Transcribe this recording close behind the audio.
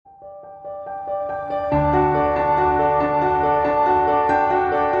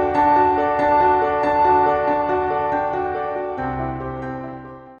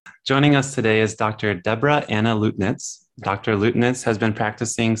Joining us today is Dr. Deborah Anna Lutnitz. Dr. Lutnitz has been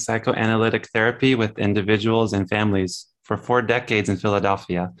practicing psychoanalytic therapy with individuals and families for 4 decades in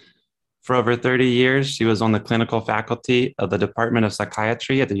Philadelphia. For over 30 years, she was on the clinical faculty of the Department of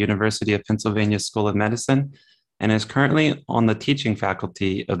Psychiatry at the University of Pennsylvania School of Medicine and is currently on the teaching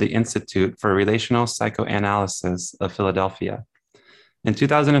faculty of the Institute for Relational Psychoanalysis of Philadelphia. In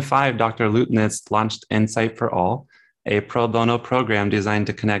 2005, Dr. Lutnitz launched Insight for All, a pro bono program designed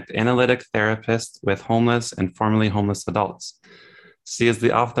to connect analytic therapists with homeless and formerly homeless adults. She is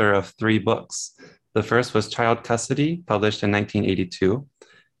the author of 3 books. The first was Child Custody, published in 1982,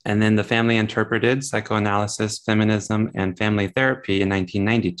 and then The Family Interpreted, Psychoanalysis, Feminism, and Family Therapy in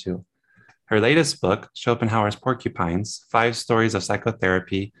 1992. Her latest book, Schopenhauer's Porcupines, 5 Stories of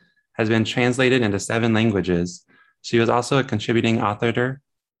Psychotherapy, has been translated into 7 languages. She was also a contributing author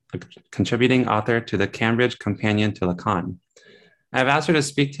to the Cambridge Companion to Lacan. I've asked her to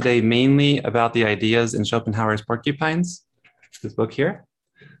speak today mainly about the ideas in Schopenhauer's Porcupines, this book here,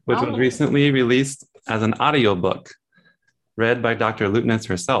 which was recently released as an audiobook read by Dr. Lutnitz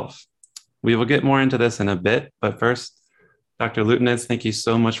herself. We will get more into this in a bit, but first, Dr. Lutnitz, thank you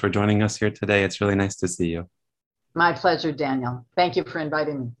so much for joining us here today. It's really nice to see you. My pleasure, Daniel. Thank you for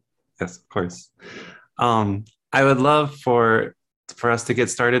inviting me. Yes, of course. I would love for us to get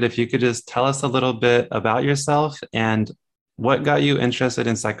started, if you could just tell us a little bit about yourself and what got you interested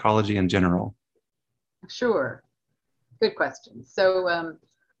in psychology in general. Sure. Good question. So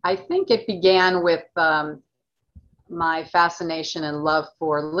I think it began with my fascination and love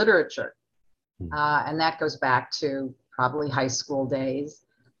for literature. And that goes back to probably high school days.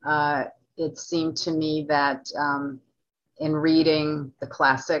 It seemed to me that in reading the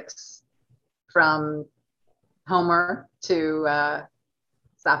classics from Homer to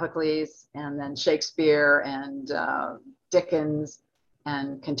Sophocles, and then Shakespeare and Dickens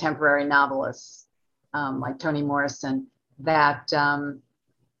and contemporary novelists like Toni Morrison, that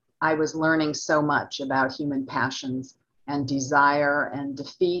I was learning so much about human passions and desire and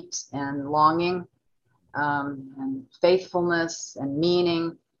defeat and longing and faithfulness and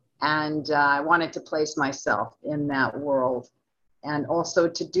meaning. And I wanted to place myself in that world and also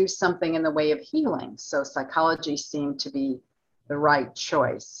to do something in the way of healing. So psychology seemed to be the right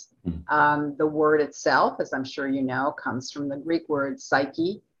choice. The word itself, as I'm sure you know, comes from the Greek word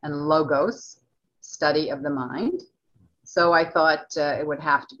psyche and logos, study of the mind. So I thought it would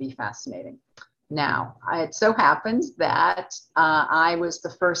have to be fascinating. Now, it so happens that I was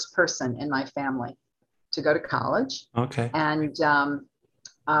the first person in my family to go to college. Okay. And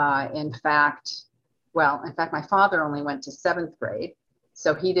in fact, my father only went to 7th grade,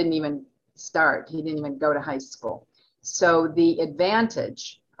 so he didn't even go to high school. So the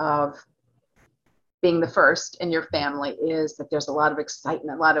advantage of being the first in your family is that there's a lot of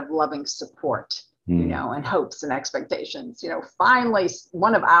excitement, a lot of loving support, and hopes and expectations. Finally,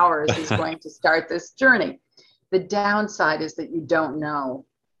 one of ours is going to start this journey. The downside is that you don't know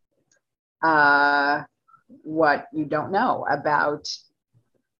what you don't know about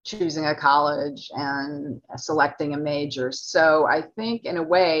choosing a college and selecting a major. So I think in a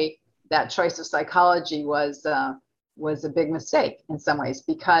way that choice of psychology was a big mistake in some ways,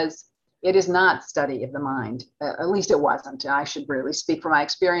 because it is not study of the mind. At least it wasn't. I should really speak from my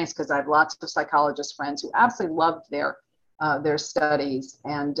experience, because I have lots of psychologist friends who absolutely loved their studies.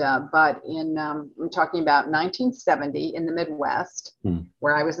 And but we're talking about 1970 in the Midwest,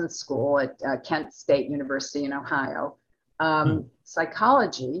 where I was in school at Kent State University in Ohio.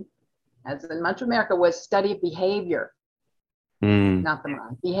 Psychology, as in much of America, was study of behavior, not the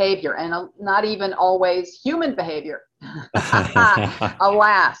mind, behavior, and not even always human behavior.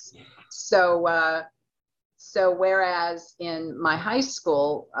 Alas. So whereas in my high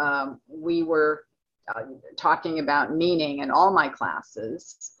school, we were talking about meaning in all my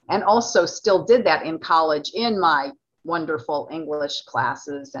classes, and also still did that in college in my wonderful English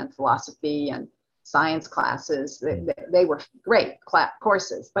classes and philosophy and science classes. They were great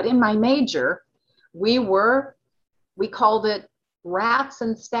courses. But in my major, we called it rats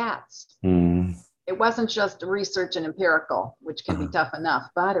and stats. It wasn't just research and empirical, which can be tough enough,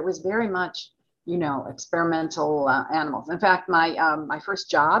 but it was very much, experimental animals. In fact, my first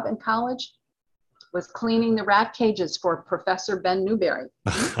job in college was cleaning the rat cages for Professor Ben Newberry.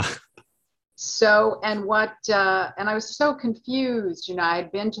 So, and I was so confused. I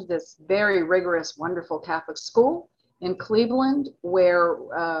had been to this very rigorous, wonderful Catholic school in Cleveland, where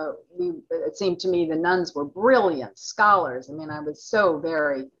it seemed to me the nuns were brilliant scholars. I mean, I was so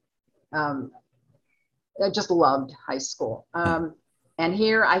very, I just loved high school. And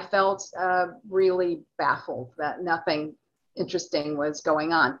here I felt really baffled that nothing interesting was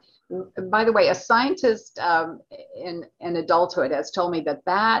going on. by the way, a scientist in adulthood has told me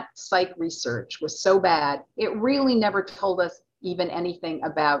that psych research was so bad, it really never told us even anything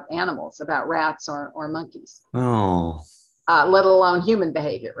about animals, about rats or monkeys, Oh. let alone human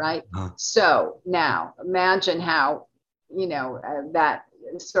behavior, right? Uh, So now imagine how, that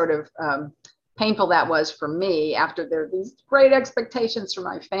sort of painful that was for me after there are these great expectations from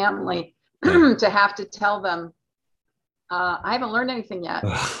my family yeah. to have to tell them, I haven't learned anything yet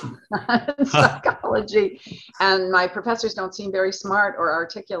in psychology, and my professors don't seem very smart or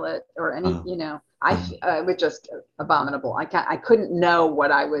articulate or any, it was just abominable. I couldn't know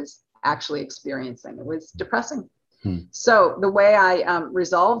what I was actually experiencing. It was depressing. So the way I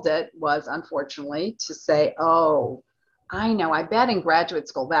resolved it was, unfortunately, to say, oh, I know, I bet in graduate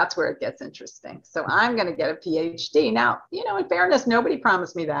school, that's where it gets interesting. So I'm going to get a PhD. Now, in fairness, nobody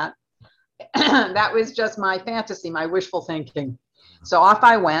promised me that. That was just my fantasy, my wishful thinking. So off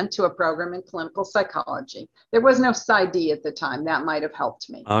I went to a program in clinical psychology. There was no PsyD at the time. That might have helped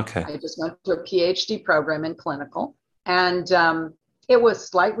me. Okay. I just went to a PhD program in clinical, and it was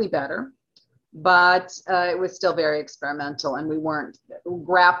slightly better, but it was still very experimental, and we weren't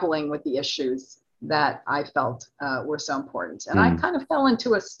grappling with the issues that I felt were so important. And I kind of fell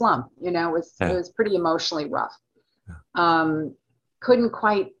into a slump. It was pretty emotionally rough. Couldn't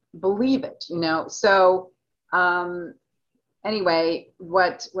quite believe it, So anyway,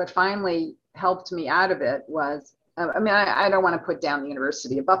 what finally helped me out of it was, I don't want to put down the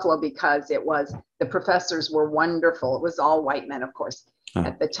University of Buffalo because the professors were wonderful. It was all white men, of course,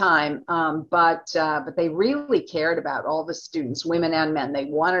 at the time, but they really cared about all the students, women and men. They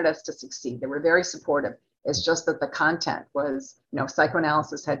wanted us to succeed. They were very supportive. It's just that the content was,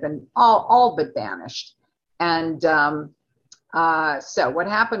 psychoanalysis had been all but banished. And so what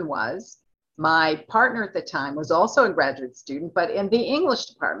happened was, my partner at the time was also a graduate student, but in the English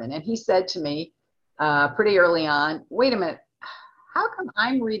department. And he said to me pretty early on, wait a minute, how come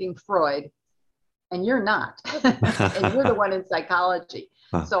I'm reading Freud and you're not? And you're the one in psychology.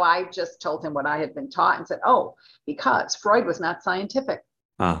 So I just told him what I had been taught and said, oh, because Freud was not scientific.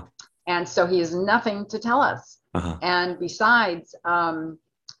 And so he has nothing to tell us. And besides,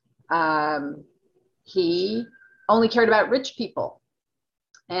 he only cared about rich people.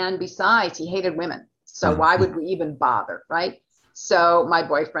 And besides, he hated women. So why would we even bother, right? So my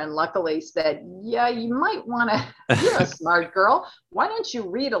boyfriend luckily said, yeah, you might want to, you're a smart girl. Why don't you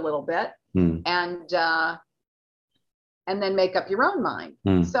read a little bit and then make up your own mind?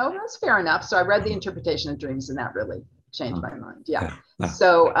 So that's fair enough. So I read The Interpretation of Dreams, and that really changed my mind. Yeah.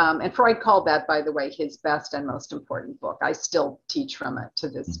 So, and Freud called that, by the way, his best and most important book. I still teach from it to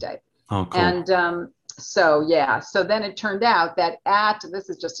this day. Oh, cool. And so then it turned out that this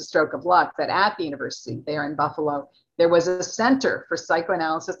is just a stroke of luck, that at the university there in Buffalo, there was a center for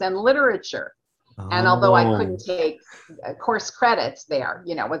psychoanalysis and literature. And although I couldn't take course credits there,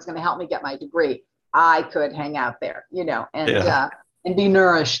 what's going to help me get my degree, I could hang out there, and be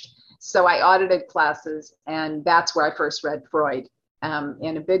nourished. So I audited classes, and that's where I first read Freud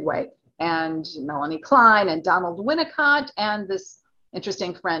in a big way, and Melanie Klein and Donald Winnicott, and this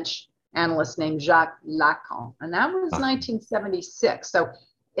interesting French analyst named Jacques Lacan. And that was 1976. So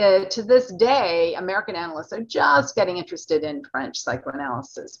to this day, American analysts are just getting interested in French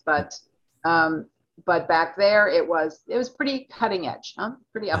psychoanalysis. But back there, it was pretty cutting edge,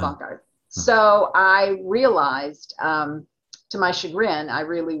 pretty avant-garde. So I realized, to my chagrin, I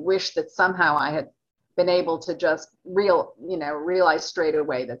really wish that somehow I had been able to just realize straight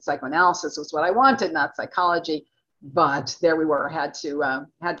away that psychoanalysis was what I wanted, not psychology. But there we were, had to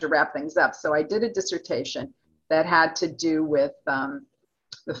wrap things up. So I did a dissertation that had to do with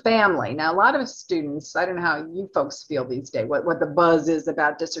the family. Now, a lot of students, I don't know how you folks feel these days, what the buzz is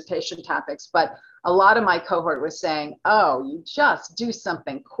about dissertation topics, but a lot of my cohort was saying, oh, you just do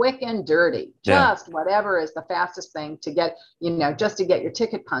something quick and dirty, just whatever is the fastest thing to get, just to get your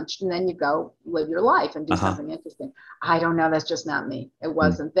ticket punched, and then you go live your life and do something interesting. I don't know, that's just not me. It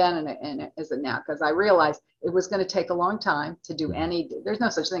wasn't then, and it isn't now, because I realized it was going to take a long time to do there's no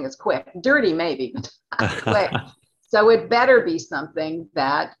such thing as quick. Dirty maybe, but not quick. So it better be something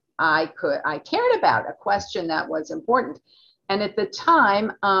that I cared about, a question that was important. And at the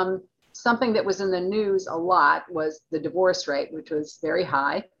time, something that was in the news a lot was the divorce rate, which was very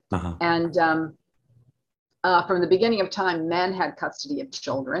high. And from the beginning of time, men had custody of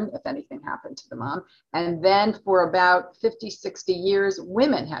children if anything happened to the mom. And then for about 50, 60 years,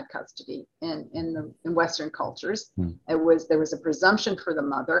 women had custody in Western cultures. There was a presumption for the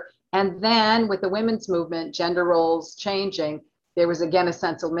mother. And then with the women's movement, gender roles changing, there was again a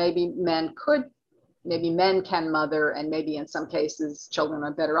sense of maybe men could maybe men can mother, and maybe in some cases children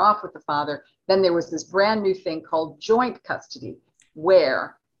are better off with the father. Then there was this brand new thing called joint custody,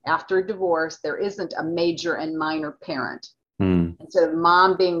 where after a divorce, there isn't a major and minor parent. Instead of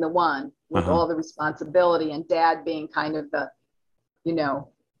mom being the one with all the responsibility and dad being kind of the,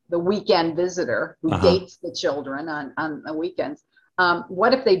 the weekend visitor who dates the children on the weekends.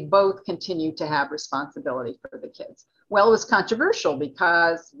 What if they both continue to have responsibility for the kids? Well, it was controversial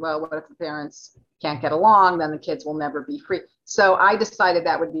because, well, what if the parents can't get along? Then the kids will never be free. So I decided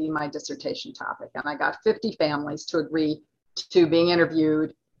that would be my dissertation topic. And I got 50 families to agree to being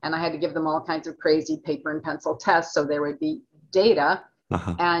interviewed. And I had to give them all kinds of crazy paper and pencil tests so there would be data.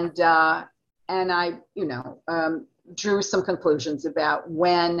 And I, drew some conclusions about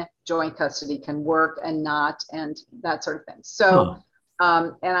when joint custody can work and not, and that sort of thing. So,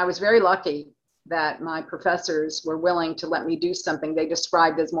 and I was very lucky that my professors were willing to let me do something they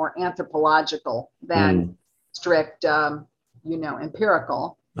described as more anthropological than strict,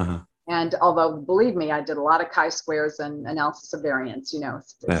 empirical. And although, believe me, I did a lot of chi-squares and analysis of variance,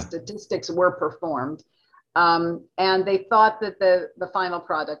 statistics were performed. And they thought that the final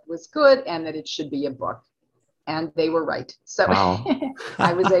product was good and that it should be a book. And they were right. So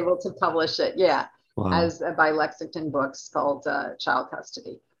I was able to publish it, as by Lexington Books, called Child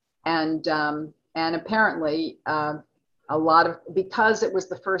Custody. And apparently because it was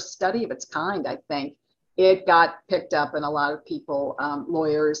the first study of its kind, I think, it got picked up, and a lot of people,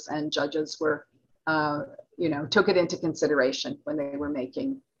 lawyers and judges were, took it into consideration when they were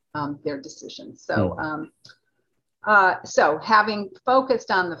making their decisions. So, so having focused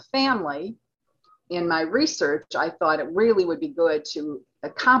on the family in my research, I thought it really would be good to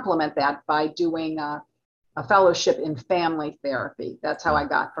complement that by doing a fellowship in family therapy. That's how I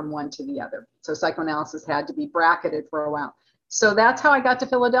got from one to the other. So psychoanalysis had to be bracketed for a while. So that's how I got to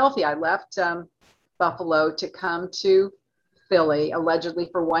Philadelphia. I left Buffalo to come to Philly, allegedly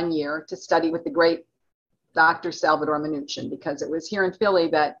for 1 year, to study with the great Dr. Salvador Minuchin, because it was here in Philly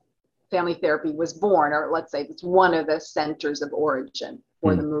that family therapy was born, or let's say it's one of the centers of origin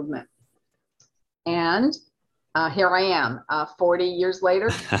for the movement. And here I am, 40 years later.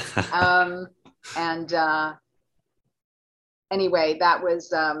 Anyway, that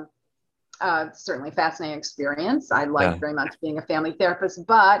was certainly a fascinating experience. I liked very much being a family therapist,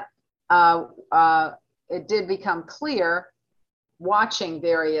 but it did become clear, watching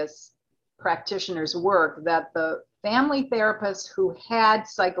various practitioners work, that the family therapists who had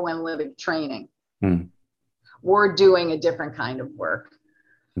psychoanalytic training were doing a different kind of work.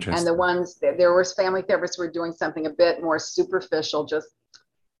 And the ones, there was family therapists who were doing something a bit more superficial, just,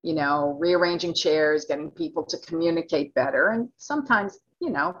 rearranging chairs, getting people to communicate better. And sometimes,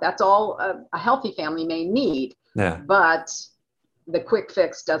 that's all a healthy family may need. But the quick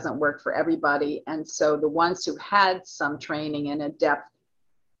fix doesn't work for everybody. And so the ones who had some training in adept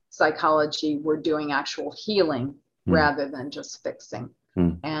psychology were doing actual healing rather than just fixing.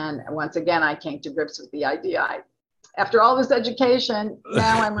 And once again, I came to grips with the idea, after all this education,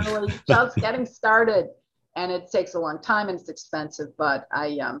 now I'm really just getting started, and it takes a long time and it's expensive, but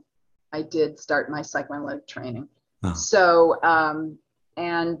I did start my psychoanalytic training. So, and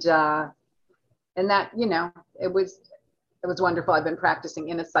that, it was wonderful. I've been practicing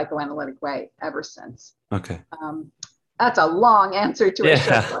in a psychoanalytic way ever since. That's a long answer to a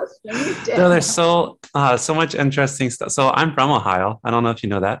short question. No, there's so much interesting stuff. So I'm from Ohio. I don't know if you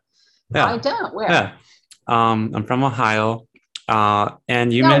know that. I don't. Where? I'm from Ohio,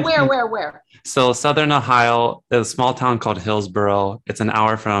 and you mentioned where? So Southern Ohio is a small town called Hillsboro. It's an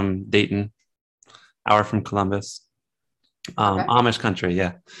hour from Dayton, hour from Columbus. Amish country,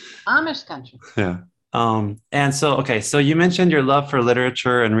 Amish country. And so you mentioned your love for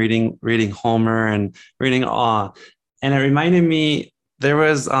literature and reading Homer and reading and it reminded me, there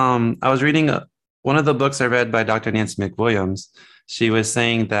was I was reading one of the books I read by Dr. Nancy McWilliams. She was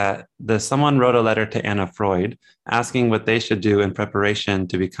saying that someone wrote a letter to Anna Freud asking what they should do in preparation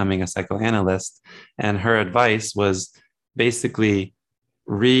to becoming a psychoanalyst. And her advice was basically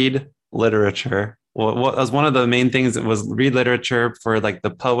read literature. What was one of the main things that was read literature for like the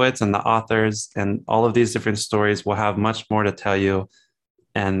poets and the authors, and all of these different stories will have much more to tell you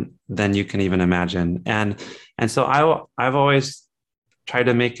and than you can even imagine. And so I've always tried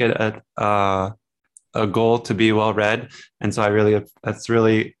to make it a goal to be well read. And so I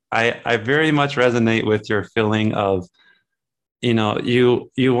very much resonate with your feeling of, you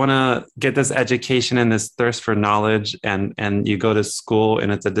want to get this education and this thirst for knowledge, and you go to school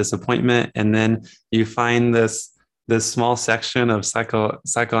and it's a disappointment. And then you find this small section of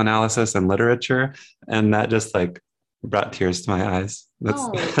psychoanalysis and literature, and that just like brought tears to my eyes. That's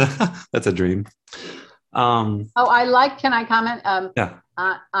Oh. that's a dream. Oh, can I comment? Yeah.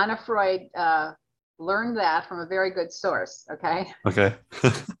 Anna Freud learned that from a very good source, okay? Okay.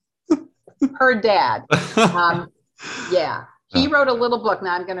 Her dad. Yeah. He Oh, wrote a little book,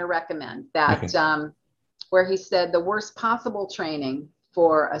 now I'm going to recommend that, okay. where he said the worst possible training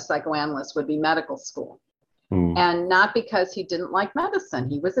for a psychoanalyst would be medical school. Ooh. And not because he didn't like medicine.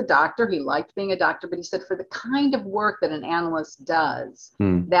 He was a doctor. He liked being a doctor. But he said for the kind of work that an analyst does,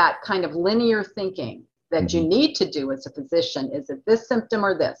 Mm. that kind of linear thinking that you Mhm. need to do as a physician, is it this symptom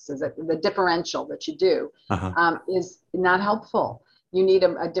or this? Is it the differential that you do? Uh-huh. Is not helpful. You need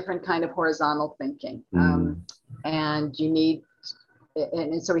a different kind of horizontal thinking. Mm. And you need,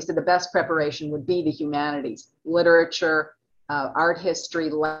 and so he said the best preparation would be the humanities, literature, art history,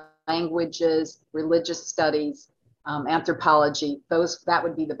 languages, religious studies, anthropology. That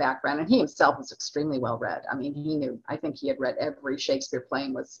would be the background. And he himself was extremely well read. I mean, he knew. I think he had read every Shakespeare play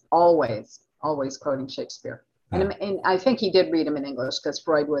and was always quoting Shakespeare. Yeah. And I think he did read him in English because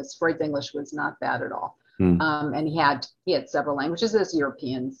Freud's English was not bad at all. Mm. And he had several languages, as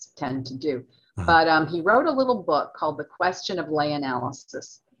Europeans tend to do. Uh-huh. But he wrote a little book called The Question of Lay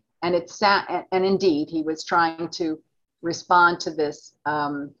Analysis. And and indeed, he was trying to respond to this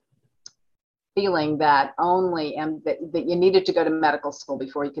feeling that that you needed to go to medical school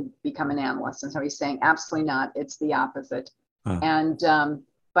before you could become an analyst. And so he's saying, absolutely not. It's the opposite. And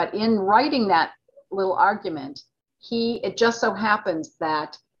but in writing that little argument, it just so happens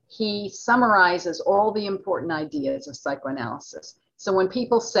that he summarizes all the important ideas of psychoanalysis. So when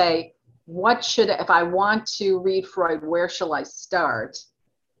people say, if I want to read Freud, where shall I start?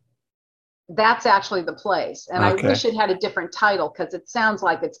 That's actually the place. And Okay. I wish it had a different title because it sounds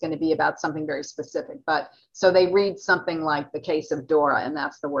like it's going to be about something very specific. But so they read something like The Case of Dora, and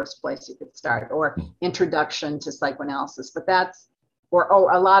that's the worst place you could start, or Introduction to Psychoanalysis. But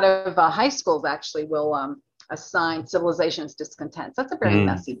or a lot of high schools actually will assign Civilization's Discontents. That's a very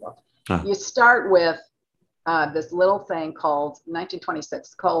messy book. You start with this little thing called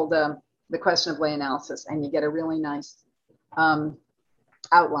 1926 called The Question of Lay Analysis, and you get a really nice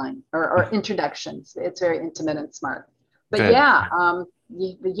outline or introductions. It's very intimate and smart. But Good.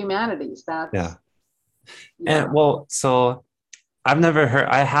 The humanities, that's yeah. And well, so I've never heard,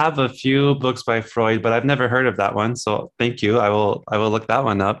 I have a few books by Freud, but I've never heard of that one. So thank you. I will look that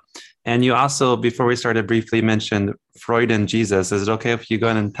one up. And you also, before we started, briefly mentioned Freud and Jesus. Is it okay if you go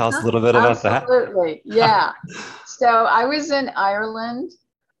in and tell us a little bit about that? Absolutely. Yeah. So I was in Ireland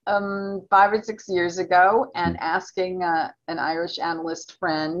 5 or 6 years ago and asking an Irish analyst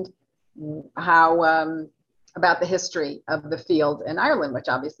friend how about the history of the field in Ireland, which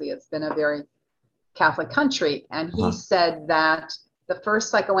obviously has been a very Catholic country. And he said that the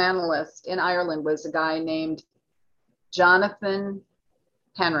first psychoanalyst in Ireland was a guy named Jonathan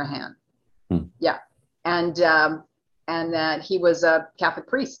Hanrahan. Yeah. And that he was a Catholic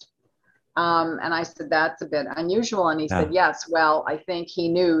priest. And I said, that's a bit unusual. And he said, yes, well, I think he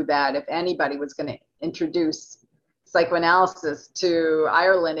knew that if anybody was going to introduce psychoanalysis to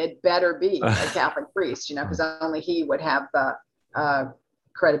Ireland, it better be a Catholic priest, because only he would have the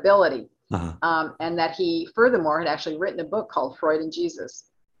credibility. And that he, furthermore, had actually written a book called Freud and Jesus.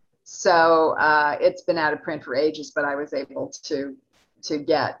 So it's been out of print for ages, but I was able to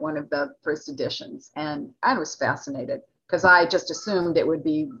get one of the first editions. And I was fascinated because I just assumed it would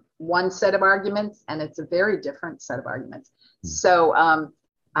be one set of arguments, and it's a very different set of arguments. So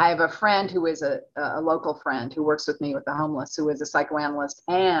I have a friend who is a local friend who works with me with the homeless, who is a psychoanalyst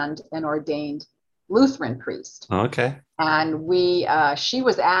and an ordained Lutheran priest. Okay. And she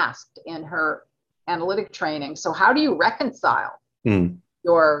was asked in her analytic training, so how do you reconcile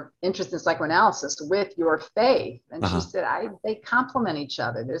your interest in psychoanalysis with your faith? And she said, they complement each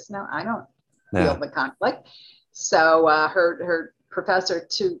other. I don't feel the conflict. So her professor,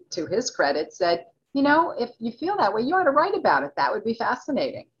 to his credit, said, if you feel that way, you ought to write about it. That would be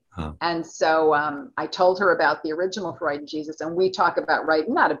fascinating. And so I told her about the original Freud and Jesus, and we talk about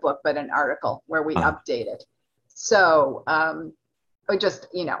writing, not a book, but an article where we update it. So we just,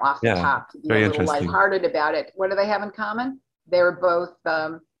 off the top, to be a little lighthearted about it. What do they have in common? They were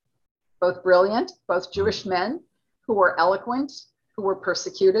both brilliant, both Jewish men who were eloquent, who were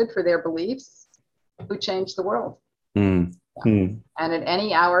persecuted for their beliefs, who changed the world. And at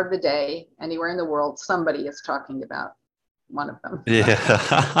any hour of the day, anywhere in the world, somebody is talking about one of them.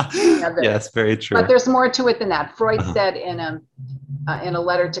 Yes, very true. But there's more to it than that. Freud said in a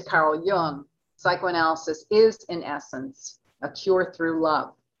letter to Carl Jung, psychoanalysis is, in essence, a cure through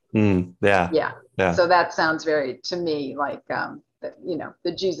love. Yeah. So that sounds very, to me, like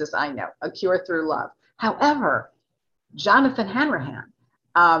the Jesus I know, a cure through love. However, Jonathan Hanrahan,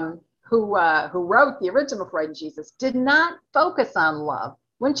 who wrote the original Freud and Jesus, did not focus on love.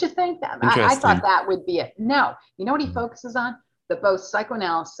 Wouldn't you think that? I thought that would be it. No, you know what he focuses on? That both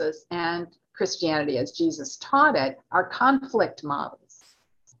psychoanalysis and Christianity, as Jesus taught it, are conflict models.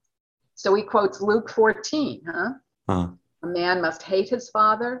 So he quotes Luke 14, A man must hate his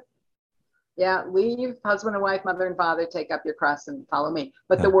father. Yeah, leave husband and wife, mother and father, take up your cross and follow me.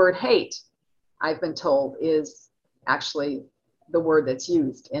 But the word hate, I've been told, is actually the word that's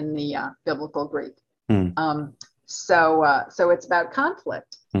used in the biblical Greek. So it's about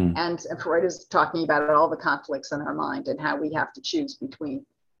conflict. And Freud is talking about all the conflicts in our mind and how we have to choose between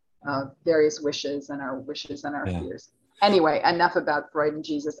various wishes and our fears. Anyway, enough about Freud and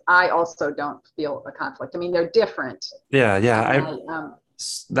Jesus. I also don't feel a conflict. I mean, they're different.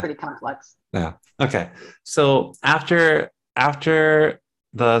 Pretty complex. Yeah. Okay. So after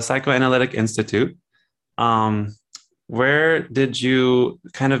the Psychoanalytic Institute, where did you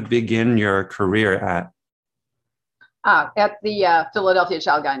kind of begin your career at? At the Philadelphia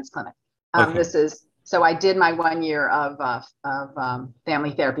Child Guidance Clinic. So I did my 1 year of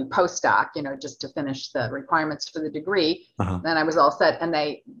family therapy postdoc, just to finish the requirements for the degree. Then I was all set, and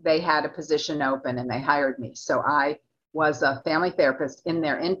they had a position open and they hired me. So I was a family therapist in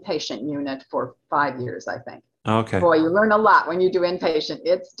their inpatient unit for 5 years, I think. Okay. Boy, you learn a lot when you do inpatient.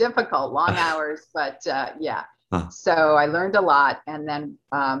 It's difficult, long hours, but yeah. So I learned a lot, and then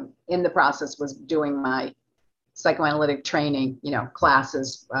in the process was doing my psychoanalytic training,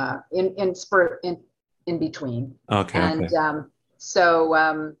 classes in between. Okay. And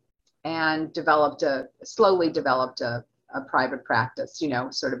and slowly developed a private practice,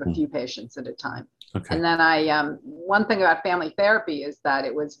 sort of a few patients at a time. Okay. And then one thing about family therapy is that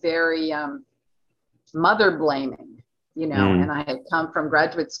it was very mother blaming, and I had come from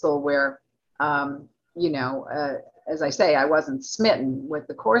graduate school where, as I say, I wasn't smitten with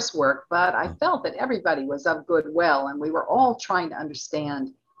the coursework, but I felt that everybody was of goodwill, and we were all trying to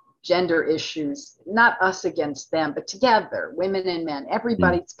understand gender issues, not us against them, but together, women and men,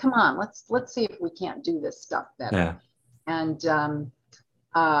 everybody's, come on, let's see if we can't do this stuff better. And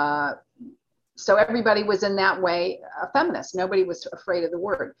so everybody was in that way a feminist. Nobody was afraid of the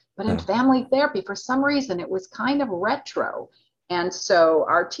word. But in family therapy, for some reason, it was kind of retro. And so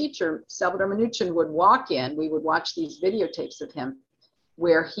our teacher, Salvador Minuchin, would walk in. We would watch these videotapes of him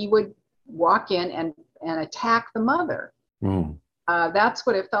where he would walk in and attack the mother. That's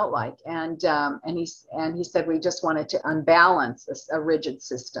what it felt like. And he said, we just wanted to unbalance a rigid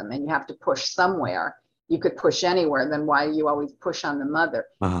system, and you have to push somewhere. You could push anywhere, then why do you always push on the mother?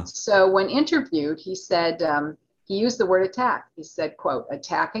 So when interviewed, he said, he used the word attack. He said, quote,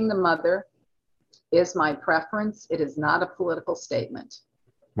 attacking the mother is my preference. It is not a political statement.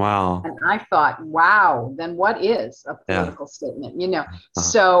 Wow. And I thought, wow, then what is a political statement?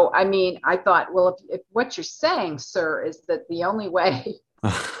 So, I mean, I thought, well, if what you're saying, sir, is that the only way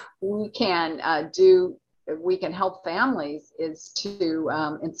we can help families is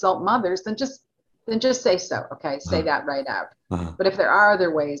to insult mothers, then just say so. Okay. Say that right out. But if there are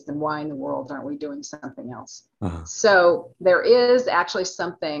other ways, then why in the world aren't we doing something else? So there is actually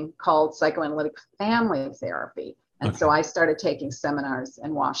something called psychoanalytic family therapy. And so I started taking seminars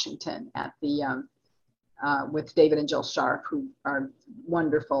in Washington at the with David and Jill Sharp, who are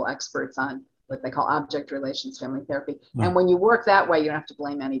wonderful experts on what they call object relations family therapy. And when you work that way, you don't have to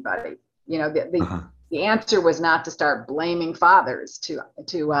blame anybody. The answer was not to start blaming fathers to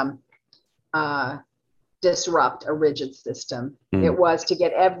disrupt a rigid system. It was to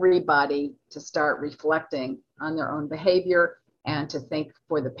get everybody to start reflecting on their own behavior, and to think,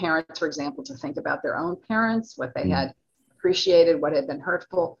 for the parents, for example, to think about their own parents, what they had appreciated, what had been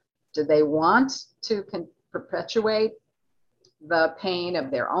hurtful. Do they want to perpetuate the pain of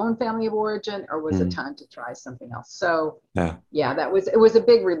their own family of origin, or was it time to try something else? So it was a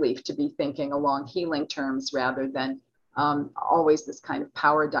big relief to be thinking along healing terms rather than always this kind of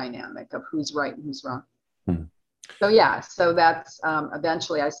power dynamic of who's right and who's wrong. So that's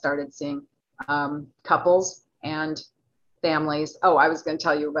eventually I started seeing couples and families. Oh, I was going to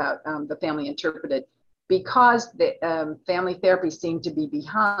tell you about the Family Interpreted, because the family therapy seemed to be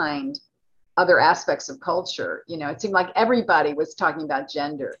behind other aspects of culture. It seemed like everybody was talking about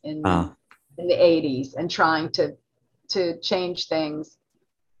gender in the 80s and trying to change things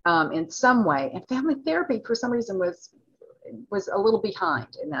in some way. And family therapy, for some reason, was a little behind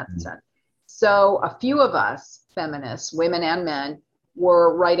in that sense. So a few of us feminists, women and men,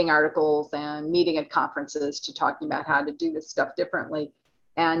 were writing articles and meeting at conferences to talking about how to do this stuff differently.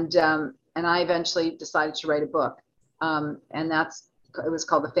 And I eventually decided to write a book. And that's it was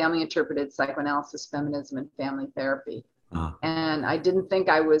called The Family Interpreted Psychoanalysis, Feminism, and Family Therapy. And I didn't think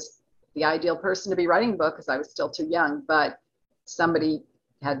I was the ideal person to be writing a book because I was still too young, but somebody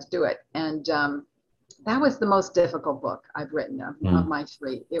had to do it. And that was the most difficult book I've written of my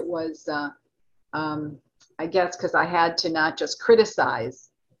three. It was, I guess, because I had to not just criticize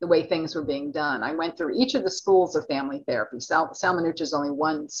the way things were being done. I went through each of the schools of family therapy. Sal Minuchin is only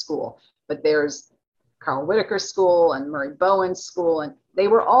one school, but there's Carl Whitaker's school and Murray Bowen's school, and they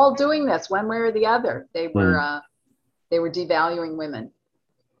were all doing this one way or the other. They were devaluing women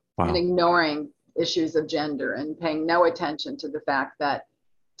and ignoring issues of gender and paying no attention to the fact that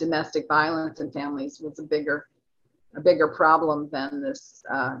domestic violence in families was a bigger problem than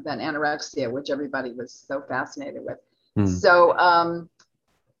than anorexia, which everybody was so fascinated with. So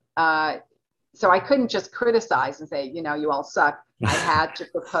I couldn't just criticize and say, you all suck. I had to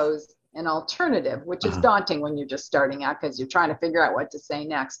propose an alternative, which is daunting when you're just starting out because you're trying to figure out what to say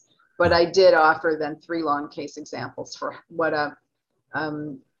next. But I did offer them 3 long case examples for what a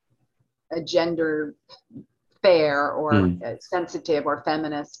gender fair or a sensitive or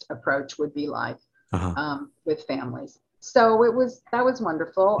feminist approach would be like with families. So that was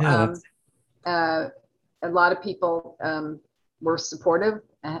wonderful. Yeah, a lot of people were supportive,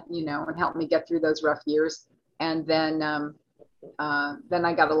 and helped me get through those rough years. And then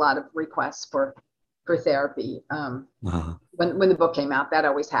I got a lot of requests for therapy. When the book came out, that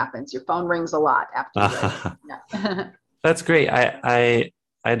always happens. Your phone rings a lot after you write it. Yeah. That's great.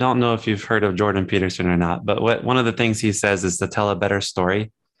 I don't know if you've heard of Jordan Peterson or not, but one of the things he says is to tell a better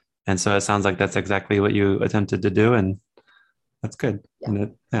story. And so it sounds like that's exactly what you attempted to do. And that's good.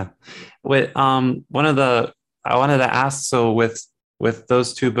 Yeah. I wanted to ask, so with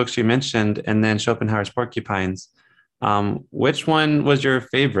those 2 books you mentioned, and then Schopenhauer's Porcupines, which one was your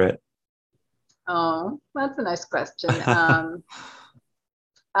favorite? Oh, that's a nice question.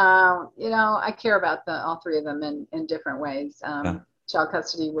 I care about all 3 of them in different ways. Child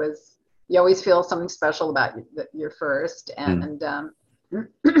custody you always feel something special about your first,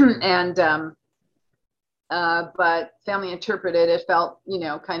 but Family Interpreted, it felt,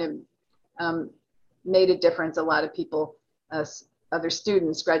 kind of made a difference. A lot of people, other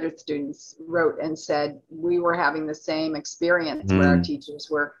students, graduate students, wrote and said we were having the same experience where our teachers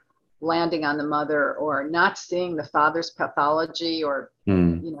were landing on the mother or not seeing the father's pathology or,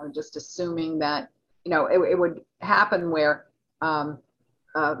 just assuming that, it would happen where a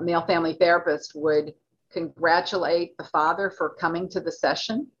male family therapist would congratulate the father for coming to the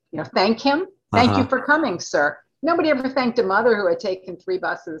session, thank him. Thank you for coming, sir. Nobody ever thanked a mother who had taken 3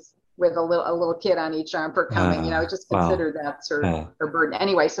 buses with a little kid on each arm for coming, just consider that's her burden.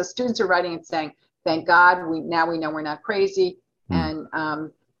 Anyway, so students are writing and saying, thank God, we know we're not crazy. And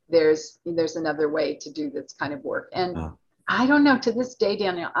there's another way to do this kind of work. And I don't know, to this day,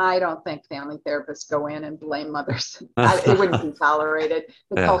 Daniel, I don't think family therapists go in and blame mothers. It wouldn't be tolerated.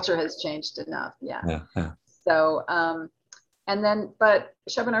 The culture has changed enough. Yeah. So, but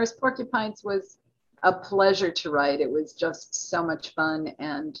Schopenhauer's Porcupines was a pleasure to write. It was just so much fun.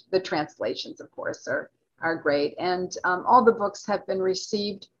 And the translations, of course, are great. And all the books have been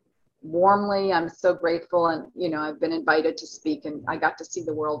received warmly. I'm so grateful. And, I've been invited to speak and I got to see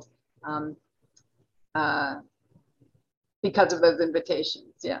the world because of those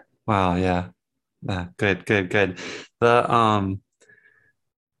invitations. Yeah. Wow. Yeah. Good.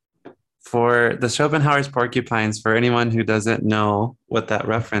 For the Schopenhauer's Porcupines, for anyone who doesn't know what that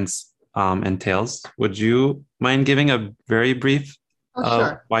reference entails, would you mind giving a very brief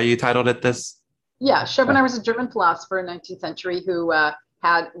sure. Why you titled it this? Yeah, Schopenhauer was a German philosopher in the 19th century who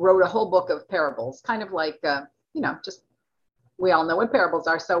wrote a whole book of parables, kind of like, just we all know what parables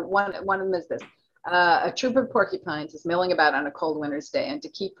are. So one of them is this. A troop of porcupines is milling about on a cold winter's day, and to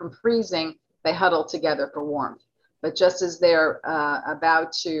keep from freezing, they huddle together for warmth. But just as they're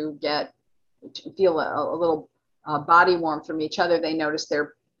about to feel a little body warmth from each other, they notice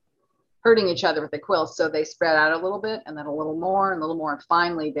they're hurting each other with the quills. So they spread out a little bit and then a little more and a little more. And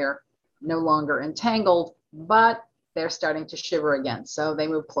finally, they're no longer entangled, but they're starting to shiver again. So they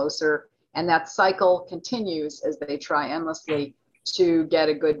move closer. And that cycle continues as they try endlessly to get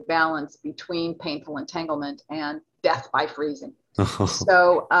a good balance between painful entanglement and death by freezing.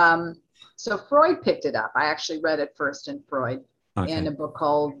 So Freud picked it up. I actually read it first in Freud in a book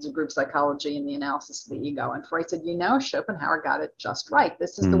called Group Psychology and the Analysis of the Ego. And Freud said, Schopenhauer got it just right.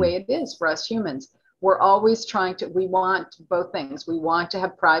 This is the way it is for us humans. We're always we want both things. We want to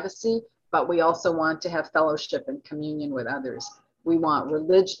have privacy, but we also want to have fellowship and communion with others. We want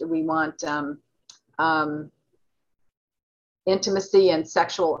religion, we want intimacy and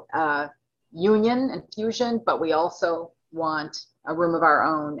sexual union and fusion, but we also want a room of our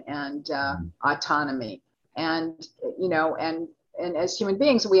own and autonomy. And, you know, and as human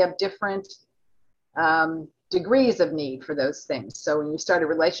beings, we have different degrees of need for those things. So when you start a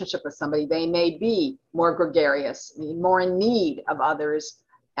relationship with somebody, they may be more gregarious, more in need of others,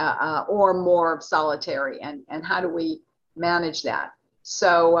 or more solitary. And how do we manage that?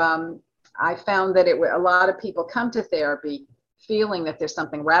 So I found that a lot of people come to therapy feeling that there's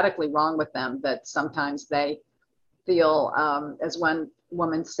something radically wrong with them, that sometimes they feel, as one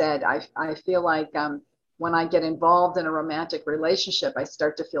woman said, I feel like when I get involved in a romantic relationship, I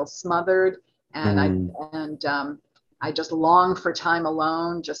start to feel smothered, and I just long for time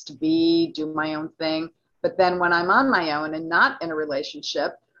alone, just to do my own thing. But then when I'm on my own and not in a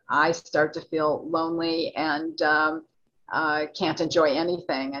relationship, I start to feel lonely and can't enjoy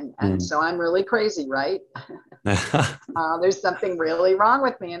anything. And so I'm really crazy, right? There's something really wrong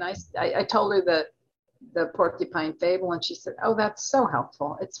with me. And I told her the porcupine fable, and she said, oh, that's so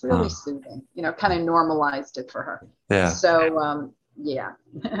helpful. It's really soothing, you know, kind of normalized it for her. Yeah. So, yeah.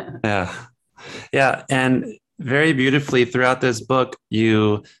 Yeah. And very beautifully throughout this book,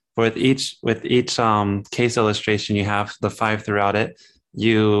 you, with each case illustration, you have the 5 throughout it.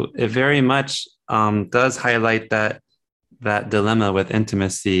 It very much does highlight that dilemma with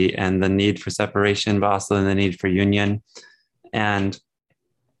intimacy and the need for separation, but also the need for union. And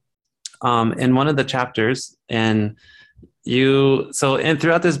in one of the chapters, and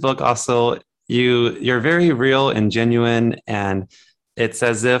throughout this book also, you're very real and genuine, and it's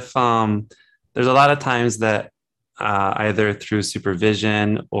as if there's a lot of times that either through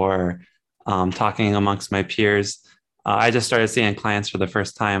supervision or talking amongst my peers, I just started seeing clients for the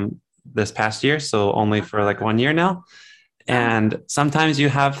first time this past year, so only for like 1 year now. And sometimes you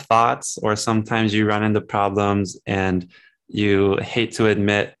have thoughts, or sometimes you run into problems and you hate to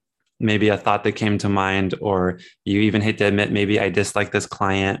admit maybe a thought that came to mind, or you even hate to admit, maybe I dislike this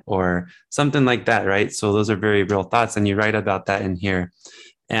client or something like that, right? So those are very real thoughts, and you write about that in here.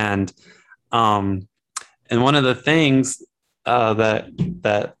 And one of the things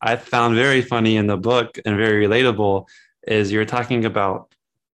that I found very funny in the book and very relatable is you're talking about,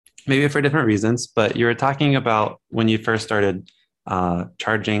 maybe for different reasons, but you were talking about when you first started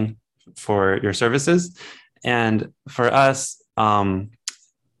charging for your services. And for us,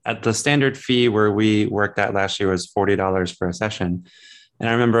 at the standard fee where we worked at last year was $40 for a session. And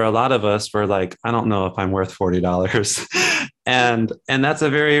I remember a lot of us were like, I don't know if I'm worth $40. and that's a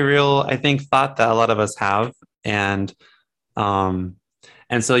very real, I think, thought that a lot of us have. And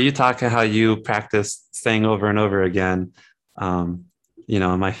so you talk how you practice saying over and over again, you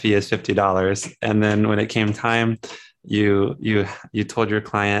know, my fee is $50. And then when it came time, you told your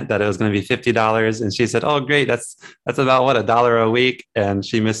client that it was going to be $50, and she said, oh, great, that's about what, $1 a week. And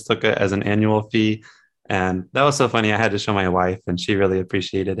she mistook it as an annual fee. And that was so funny. I had to show my wife, and she really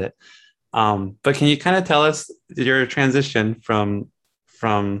appreciated it. But can you kind of tell us your transition from,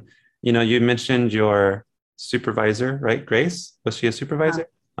 you know, you mentioned your supervisor, right? Grace, was she a supervisor?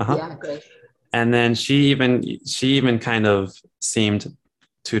 Yeah, Grace. And then she even kind of seemed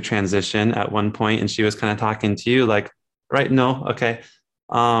to transition at one point, and she was kind of talking to you like, right, no, okay,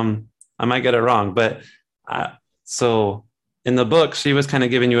 I might get it wrong, but so in the book, she was kind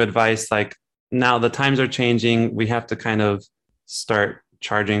of giving you advice like, now the times are changing, we have to kind of start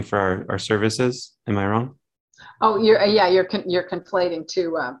charging for our services. Am I wrong? Oh, you're conflating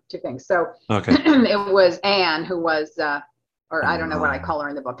two things. So okay. It was Anne who was, or I don't know what I call her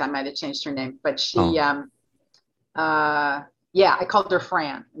in the book. I might have changed her name, but she, yeah, I called her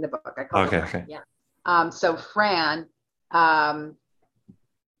Fran in the book. I called her Fran. Okay. Yeah. So Fran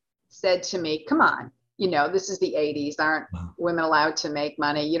said to me, come on, you know, this is the 80s. Aren't women allowed to make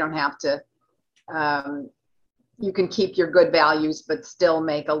money? You don't have to, you can keep your good values, but still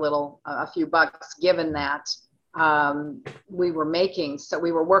make a few bucks, given that we were working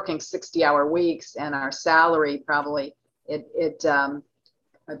 60-hour weeks, and our salary probably,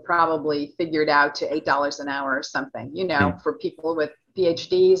 I probably figured out to $8 an hour or something, you know, for people with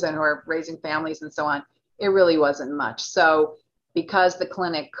PhDs and who are raising families and so on. It really wasn't much. So because the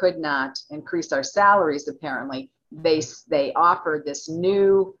clinic could not increase our salaries, apparently, they offered this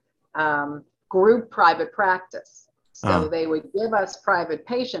new group private practice. So they would give us private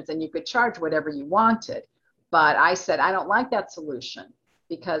patients, and you could charge whatever you wanted. But I said, I don't like that solution,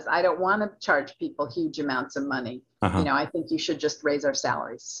 because I don't want to charge people huge amounts of money. You know, I think you should just raise our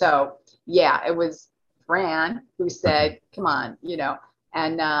salaries. So yeah, it was Fran who said, come on, you know,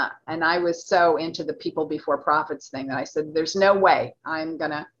 and I was so into the people before profits thing that I said, there's no way I'm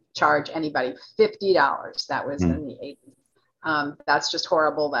going to charge anybody $50. That was in the 80s. That's just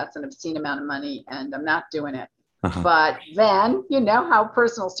horrible. That's an obscene amount of money, and I'm not doing it. Uh-huh. But then, you know how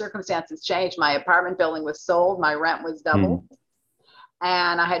personal circumstances change. My apartment building was sold, my rent was doubled, Mm.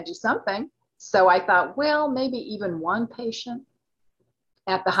 and I had to do something. So I thought, well, maybe even one patient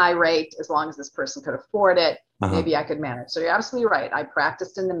at the high rate, as long as this person could afford it, Uh-huh. maybe I could manage. So you're absolutely right. I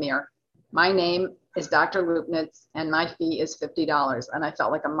practiced in the mirror. My name is Dr. Lupnitz, and my fee is $50. And I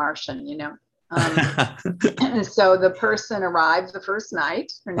felt like a Martian, you know. So the person arrived the first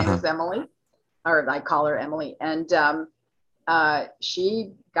night. Her name Uh-huh. is Emily, or I call her Emily. And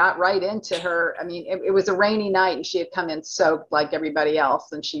she got right into her. I mean, it was a rainy night, and she had come in soaked like everybody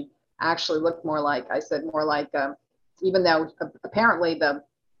else. And she actually looked more like, I said, more like, even though apparently the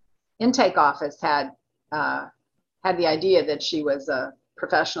intake office had the idea that she was a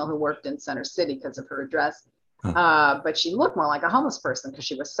professional who worked in Center City because of her address. Uh, But she looked more like a homeless person because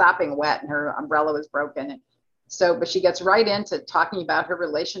she was sopping wet and her umbrella was broken. And so, but she gets right into talking about her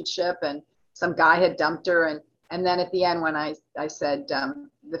relationship, and some guy had dumped her. And then at the end, when I said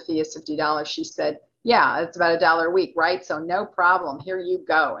the fee is $50, she said, yeah, it's about $1 a week, right? So no problem. Here you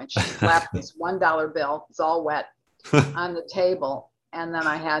go. And she slapped this $1 bill, it's all wet, on the table. And then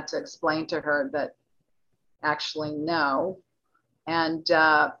I had to explain to her that actually no. And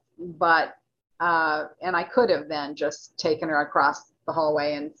but and I could have then just taken her across the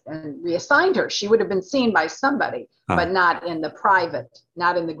hallway and reassigned her. She would have been seen by somebody, uh, but not in the private,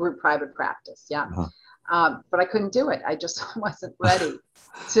 not in the group private practice. Yeah. uh, But I couldn't do it. I just wasn't ready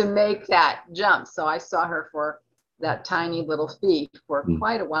to make that jump. So I saw her for that tiny little fee for mm.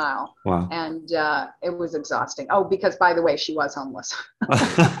 quite a while. Wow. And it was exhausting. Oh, because by the way, she was homeless.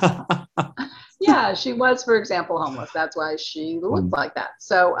 Yeah, she was, for example, homeless. That's why she looked Mm. like that.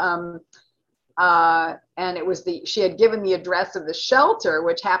 So, and it was she had given the address of the shelter,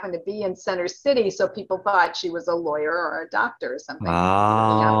 which happened to be in Center City. So people thought she was a lawyer or a doctor or something living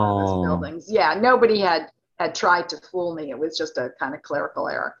out of one of those Oh. buildings. Yeah, nobody had tried to fool me. It was just a kind of clerical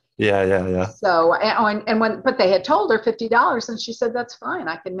error. Yeah, yeah, yeah. So, but they had told her $50, and she said, that's fine,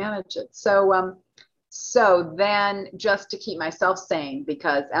 I can manage it. So then just to keep myself sane,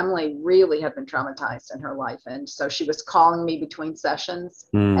 because Emily really had been traumatized in her life. And so she was calling me between sessions,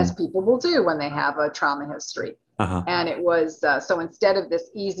 as Mm. people will do when they have a trauma history. Uh-huh. And it was, so instead of this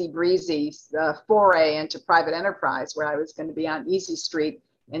easy breezy foray into private enterprise where I was going to be on easy street,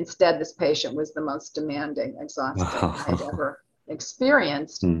 instead this patient was the most demanding, exhausting I had Wow. ever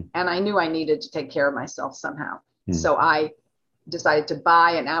experienced. Mm. And I knew I needed to take care of myself somehow. Mm. So I decided to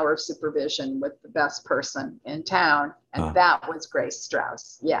buy an hour of supervision with the best person in town, and Uh. that was Grace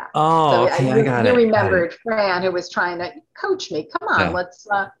Strauss. Yeah. Oh, So okay, I got you it. Got it. remembered Fran, who was trying to coach me. Come on,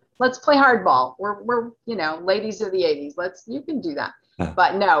 Yeah. let's play hardball. We're ladies of the '80s. You can do that. Yeah.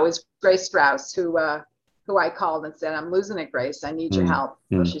 But no, it was Grace Strauss who I called and said, I'm losing it, Grace. I need your Mm. help.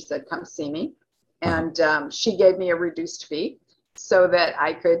 So Mm. she said, come see me, Uh-huh. and she gave me a reduced fee so that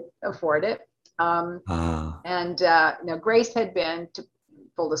I could afford it. Ah. And Grace had been, to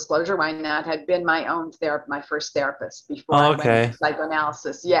full disclosure, why not, had been my first therapist before Oh, I went into okay.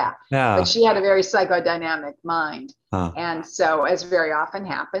 psychoanalysis. Yeah, but Yeah. she had a very psychodynamic mind, Uh. and so, as very often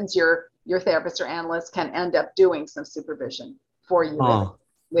happens, your therapist or analyst can end up doing some supervision for you Oh,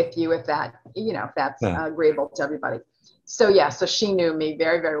 with you if that's yeah. agreeable to everybody. So yeah, so she knew me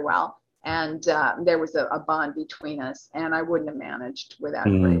very, very well, and there was a bond between us, and I wouldn't have managed without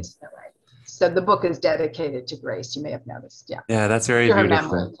Mm. Grace. Right. So the book is dedicated to Grace. You may have noticed, yeah, Yeah, that's very to her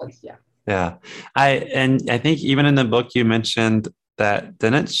memory. beautiful. Yeah. Yeah. I think even in the book you mentioned that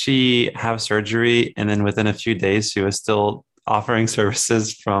didn't she have surgery and then within a few days she was still offering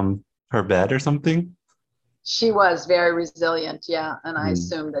services from her bed or something? She was very resilient, yeah, and I Mm.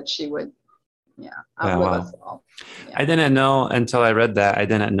 assumed that she would, yeah, Yeah, outlive us wow. all. Yeah. I didn't know until I read that. I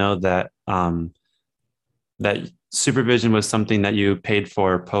didn't know that that supervision was something that you paid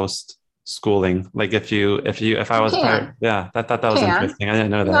for post schooling. Like if I You was can, tired, yeah, I thought that was can. interesting. I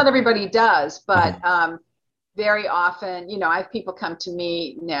didn't know Not that. everybody does, Uh-huh. but very often, I have people come to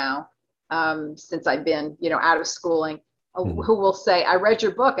me now, since I've been, out of schooling, Mhm. who will say, I read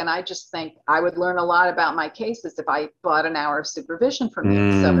your book and I just think I would learn a lot about my cases if I bought an hour of supervision from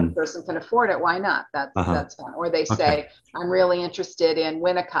you. So if a Mm. person can afford it, why not? Uh-huh. That's fine. Or they Okay. say, I'm really interested in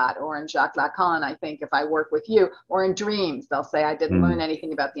Winnicott or in Jacques Lacan. I think if I work with you, or in dreams, they'll say, I didn't learn Mm.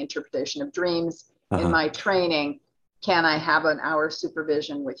 anything about the interpretation of dreams in Uh-huh. my training. Can I have an hour of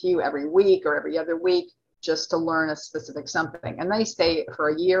supervision with you every week or every other week just to learn a specific something? And they stay for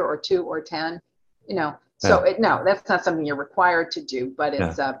a year or two or 10, Yeah. so no, that's not something you're required to do, but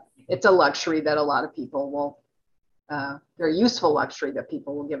Yeah. it's a luxury that a lot of people will, very useful luxury that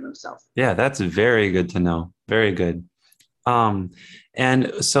people will give themselves. Yeah, that's very good to know. Very good. Um,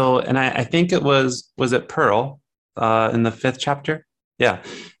 and so, and I think was it Pearl? in the fifth chapter. Yeah.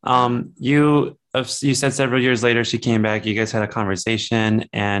 You said several years later she came back. You guys had a conversation,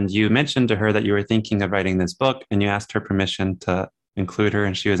 and you mentioned to her that you were thinking of writing this book, and you asked her permission to include her,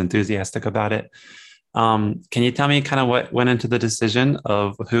 and she was enthusiastic about it. Can you tell me kind of what went into the decision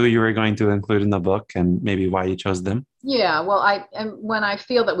of who you were going to include in the book, and maybe why you chose them? Yeah, well, when I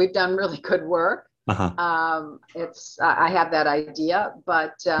feel that we've done really good work, Uh-huh. I have that idea,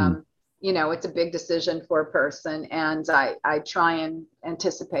 but Mm. it's a big decision for a person, and I try and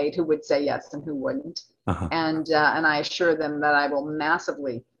anticipate who would say yes and who wouldn't, Uh-huh. and I assure them that I will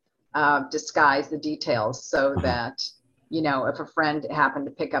massively disguise the details so Uh-huh. that if a friend happened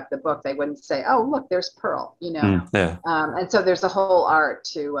to pick up the book, they wouldn't say, "Oh, look, there's Pearl," Yeah. and so there's a whole art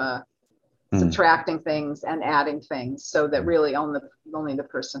to Mm. subtracting things and adding things so that really only the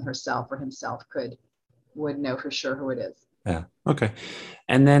person herself or himself would know for sure who it is. Yeah. Okay.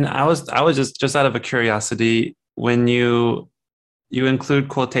 And then I was just out of a curiosity, when you include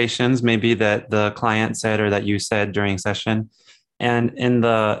quotations maybe that the client said or that you said during session, and in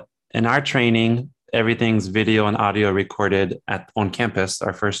our training everything's video and audio recorded on campus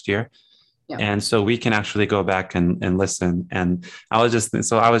our first year. Yeah. And so we can actually go back and listen. And I was just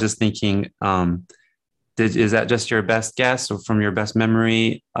thinking, is that just your best guess or from your best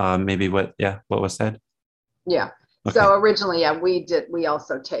memory? Maybe what was said? Yeah. Okay. So originally, yeah, we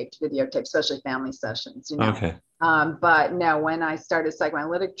also taped videotape, especially family sessions, Okay. But no, when I started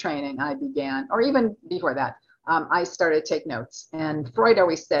psychoanalytic training, I began, or even before that, I started to take notes. And Freud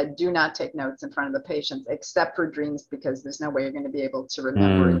always said, do not take notes in front of the patients, except for dreams, because there's no way you're going to be able to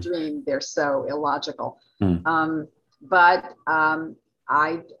remember a dream. They're so illogical. Mm. But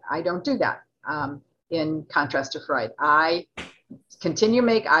I don't do that. In contrast to Freud, I continue to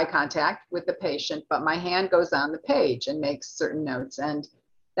make eye contact with the patient, but my hand goes on the page and makes certain notes. And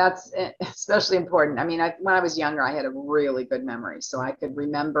that's especially important. I mean, when I was younger, I had a really good memory, so I could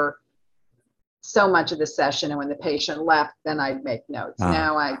remember so much of the session. And when the patient left, then I'd make notes.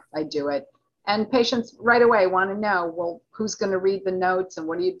 Now I do it. And patients right away want to know, well, who's going to read the notes and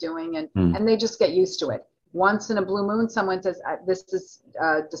what are you doing? And they just get used to it. Once in a blue moon, someone says, this is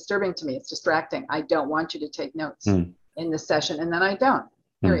disturbing to me. It's distracting. I don't want you to take notes in the session. And then I don't,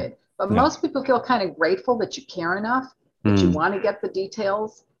 period. But most people feel kind of grateful that you care enough, that you want to get the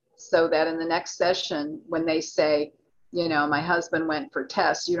details, so that in the next session, when they say, my husband went for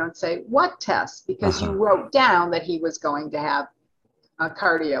tests, you don't say, what tests? Because you wrote down that he was going to have a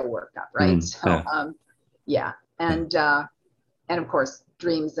cardio workup, right? Yeah. And of course,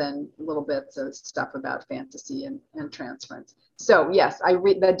 dreams and little bits of stuff about fantasy and transference. So yes,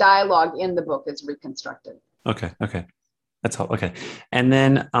 the dialogue in the book is reconstructed. Okay. That's all. Okay. And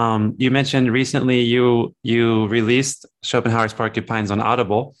then you mentioned recently you released Schopenhauer's Porcupines on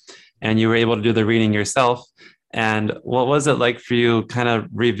Audible, and you were able to do the reading yourself. And what was it like for you kind of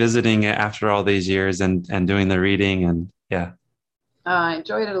revisiting it after all these years and doing the reading? And yeah. I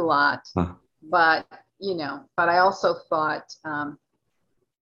enjoyed it a lot, but I also thought,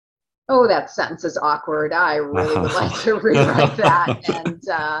 oh, that sentence is awkward. I really would like to rewrite that. And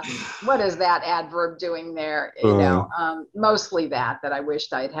what is that adverb doing there? Mostly that I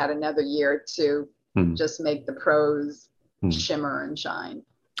wished I'd had another year to just make the prose shimmer and shine.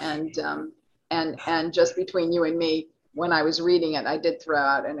 And just between you and me, when I was reading it, I did throw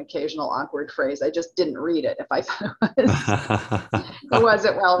out an occasional awkward phrase. I just didn't read it if I thought it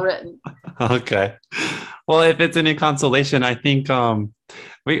wasn't well written. Okay. Well, if it's any consolation, I think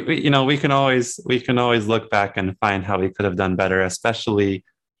we can always look back and find how we could have done better, especially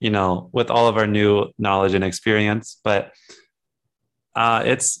with all of our new knowledge and experience. But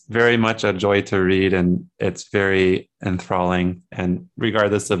it's very much a joy to read, and it's very enthralling. And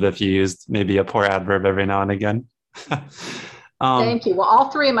regardless of if you used maybe a poor adverb every now and again. Thank you. Well, all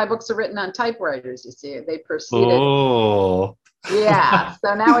three of my books are written on typewriters. You see, they proceeded. Oh. Yeah.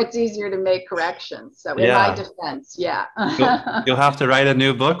 So now it's easier to make corrections. So in my defense, yeah. You'll have to write a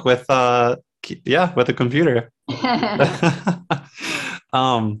new book with a computer.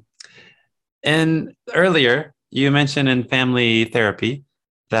 And earlier you mentioned in family therapy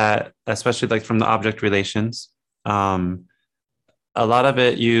that, especially like from the object relations, a lot of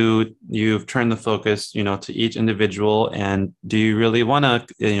it you've turned the focus, to each individual. And do you really want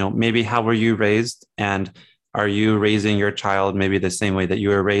to, maybe how were you raised, and are you raising your child maybe the same way that you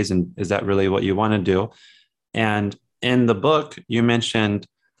were raised, and is that really what you want to do? And in the book you mentioned,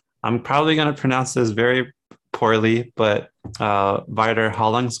 I'm probably going to pronounce this very poorly, but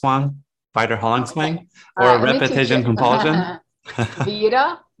Wiederholungswang, or repetition compulsion.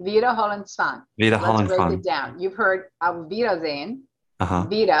 Wiederholungswang. Let's break it down. You've heard Auf Wiedersehen.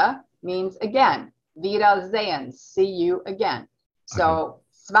 Wieder means again. Wiedersehen, see you again. So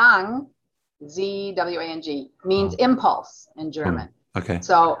Zwang, Z-W-A-N-G, means impulse in German. Okay.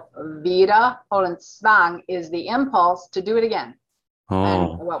 So wiederholen, Zwang is the impulse to do it again.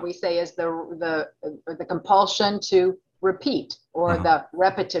 And what we say is the compulsion to repeat, or the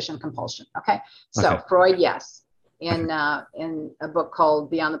repetition compulsion. Okay. So Freud, yes, in a book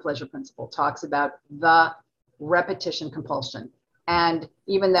called Beyond the Pleasure Principle, talks about the repetition compulsion. And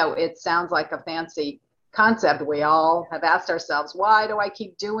even though it sounds like a fancy concept, we all have asked ourselves, why do I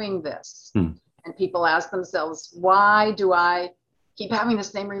keep doing this? And people ask themselves, why do I keep having the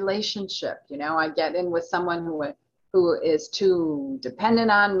same relationship? You know, I get in with someone who is too dependent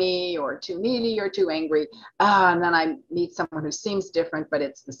on me, or too needy, or too angry. And then I meet someone who seems different, but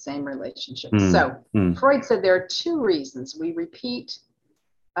it's the same relationship. So Freud said there are two reasons we repeat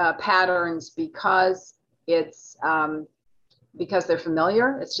patterns: because they're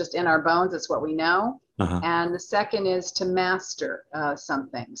familiar, it's just in our bones, it's what we know. And the second is to master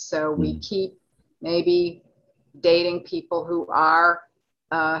something. So we keep maybe dating people who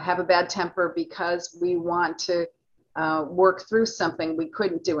have a bad temper because we want to work through something we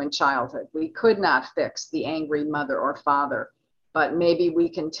couldn't do in childhood. We could not fix the angry mother or father, but maybe we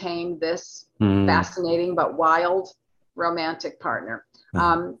can tame this fascinating but wild romantic partner.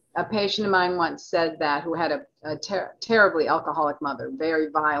 A patient of mine once said that, who had a terribly alcoholic mother, very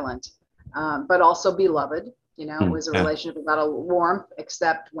violent, but also beloved. You know, it was a relationship about a warmth,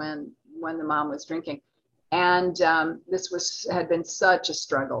 except when the mom was drinking. And this had been such a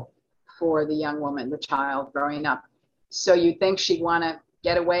struggle for the young woman, the child growing up. So you'd think she'd want to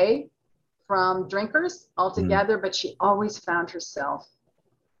get away from drinkers altogether, but she always found herself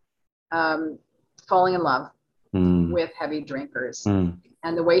falling in love with heavy drinkers.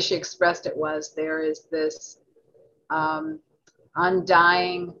 And the way she expressed it was, there is this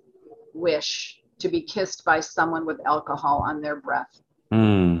undying wish to be kissed by someone with alcohol on their breath.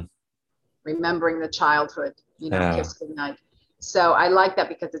 Remembering the childhood, kiss goodnight. So I like that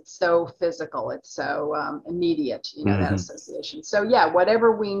because it's so physical, it's so immediate, that association. So yeah,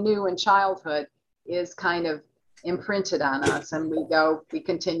 whatever we knew in childhood is kind of imprinted on us, and we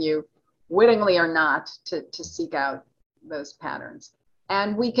continue, wittingly or not, to seek out those patterns.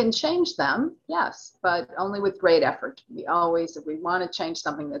 And we can change them, yes, but only with great effort. If we want to change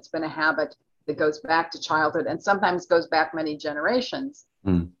something that's been a habit that goes back to childhood, and sometimes goes back many generations,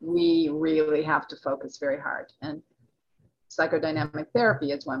 we really have to focus very hard. And psychodynamic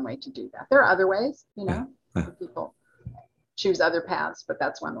therapy is one way to do that. There are other ways, people choose other paths, but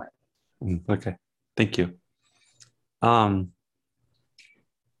that's one way. Okay, thank you. And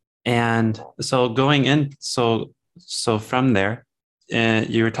so going in, so from there,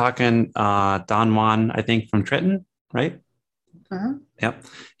 you were talking Don Juan, I think, from Trenton, right? Yep.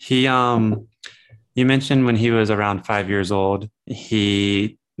 He you mentioned when he was around 5 years old,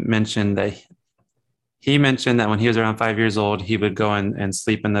 he mentioned that when he was around 5 years old, he would go and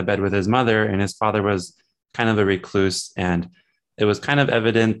sleep in the bed with his mother, and his father was kind of a recluse, and it was kind of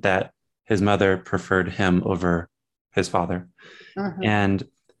evident that his mother preferred him over his father. And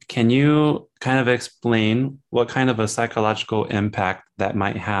can you kind of explain what kind of a psychological impact that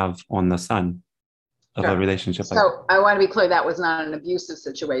might have on the son of a relationship like that? So I want to be clear, that was not an abusive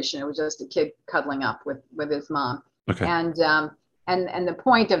situation. It was just a kid cuddling up with his mom. Okay. And the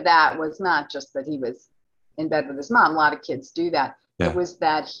point of that was not just that he was in bed with his mom. A lot of kids do that. It was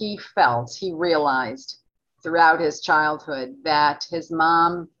that he realized throughout his childhood that his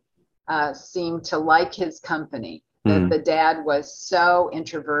mom seemed to like his company, that the dad was so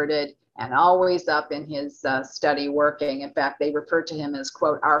introverted and always up in his study working. In fact, they referred to him as,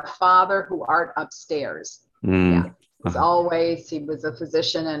 quote, our father who art upstairs. He was a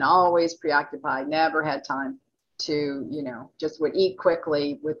physician and always preoccupied, never had time to, just would eat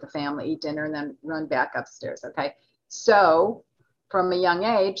quickly with the family, eat dinner, and then run back upstairs. Okay. So from a young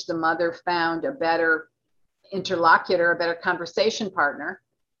age, the mother found a better interlocutor, a better conversation partner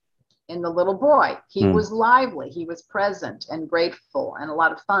in the little boy. He was lively, he was present and grateful and a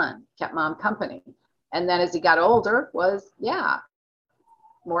lot of fun, kept mom company. And then as he got older, was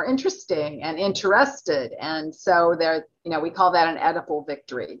more interesting and interested. And so there, we call that an Oedipal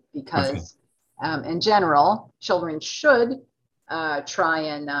victory, because in general, children should try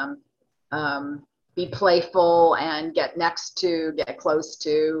and be playful and get close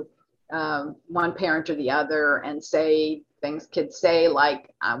to one parent or the other, and say things kids say like,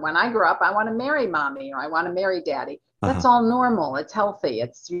 when I grow up, I want to marry mommy, or I want to marry daddy. That's all normal. It's healthy.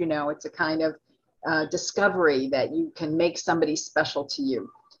 It's, it's a kind of discovery that you can make somebody special to you.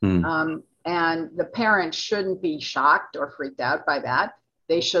 And the parent shouldn't be shocked or freaked out by that.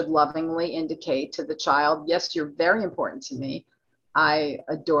 they should lovingly indicate to the child, yes, you're very important to me. I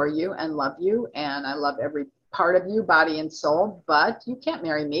adore you and love you, and I love every part of you, body and soul, but you can't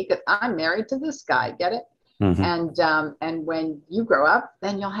marry me because I'm married to this guy. Get it? Mm-hmm. And when you grow up,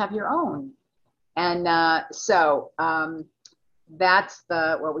 then you'll have your own. And that's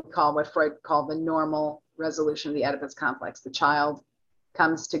what Freud called the normal resolution of the Oedipus complex. The child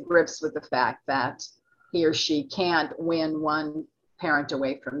comes to grips with the fact that he or she can't win one parent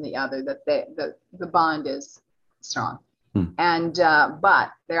away from the other, that the bond is strong. And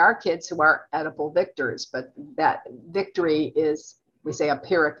but there are kids who are Oedipal victors, but that victory is, we say, a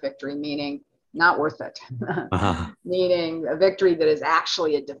Pyrrhic victory, meaning not worth it. Meaning a victory that is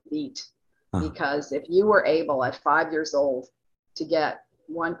actually a defeat. Because if you were able at 5 years old to get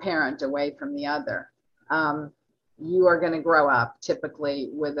one parent away from the other, you are going to grow up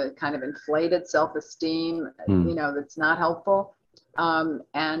typically with a kind of inflated self-esteem, that's not helpful.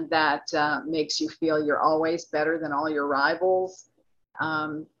 And that makes you feel you're always better than all your rivals.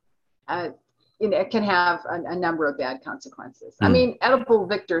 It can have a number of bad consequences. I mean, Oedipal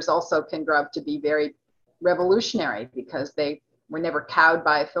victors also can grow up to be very revolutionary because they were never cowed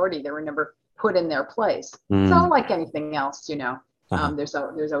by authority. They were never put in their place. So like anything else, there's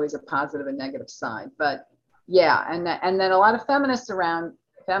always a positive and negative side. But yeah, and then a lot of feminists around,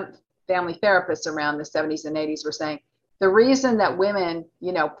 family therapists around the 70s and 80s were saying, the reason that women,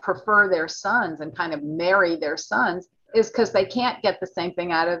 prefer their sons and kind of marry their sons is because they can't get the same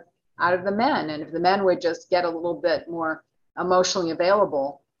thing out of the men. And if the men would just get a little bit more emotionally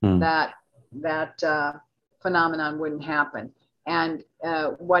available, that phenomenon wouldn't happen. And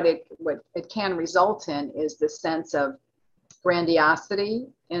what it can result in is the sense of grandiosity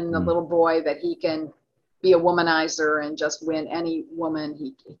in the little boy, that he can be a womanizer and just win any woman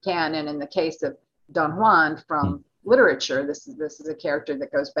he can. And in the case of Don Juan from literature, this is a character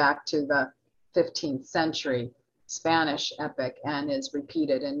that goes back to the 15th century Spanish epic and is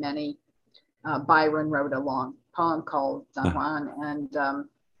repeated in many. Byron wrote a long poem called Don Juan,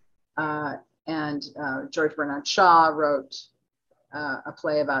 and George Bernard Shaw wrote a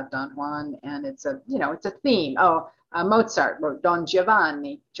play about Don Juan, and it's a theme. Mozart wrote Don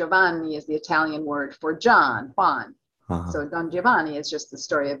Giovanni. Giovanni is the Italian word for John, Juan. So Don Giovanni is just the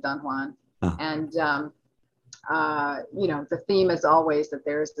story of Don Juan. And the theme is always that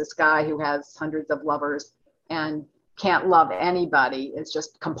there's this guy who has hundreds of lovers and can't love anybody. It's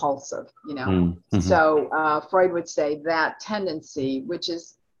just compulsive, So Freud would say that tendency, which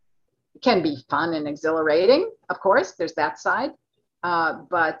can be fun and exhilarating, of course, there's that side,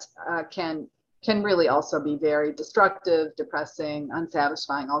 but can really also be very destructive, depressing,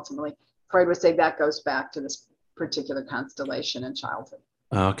 unsatisfying. Ultimately, Freud would say that goes back to this particular constellation in childhood.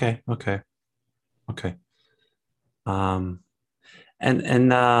 Okay.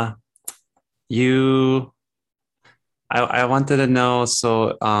 I wanted to know,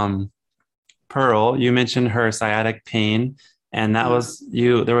 so Pearl, you mentioned her sciatic pain, and that was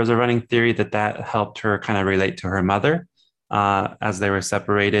there was a running theory that helped her kind of relate to her mother as they were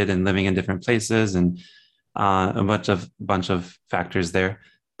separated and living in different places, and a bunch of factors there.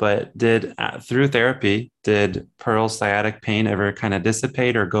 But through therapy, did Pearl's sciatic pain ever kind of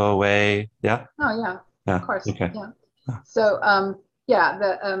dissipate or go away? Yeah. Oh yeah. Of course. Okay. Yeah. So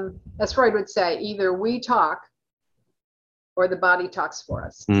as Freud would say, either we talk or the body talks for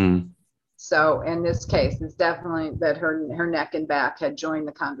us. So in this case, it's definitely that her neck and back had joined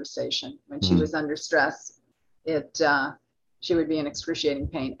the conversation. When she was under stress, she would be in excruciating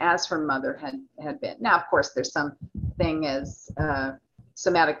pain, as her mother had been. Now, of course, there's some thing as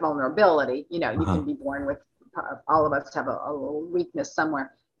somatic vulnerability. You can be born with, all of us have a little weakness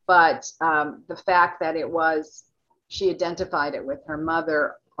somewhere. But the fact that she identified it with her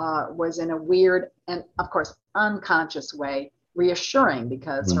mother was in a weird and, of course, unconscious way reassuring,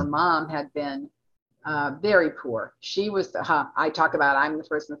 because her mom had been very poor. She was I talk about, I'm the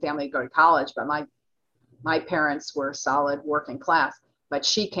first in the family to go to college, but my parents were solid working class, but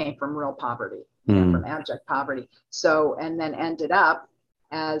she came from real poverty, from abject poverty. So, and then ended up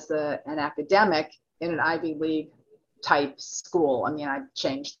as an academic in an Ivy League type school. I mean, I've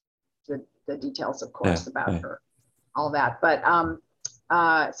changed the details, of course, about her, all that. But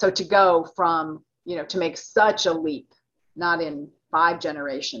so to go from, to make such a leap, not in 5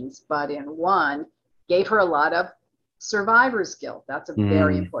 generations, but in 1, gave her a lot of survivor's guilt. That's a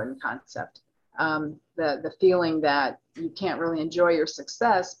very important concept. The feeling that you can't really enjoy your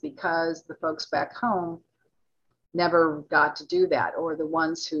success because the folks back home never got to do that, or the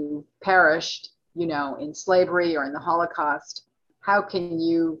ones who perished, in slavery or in the Holocaust. How can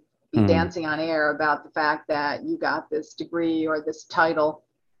you be dancing on air about the fact that you got this degree or this title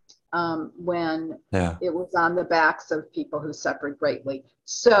when it was on the backs of people who suffered greatly.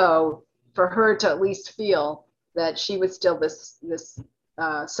 So for her to at least feel that she was still this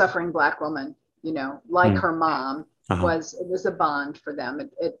suffering Black woman, you know, like her mom, it was a bond for them.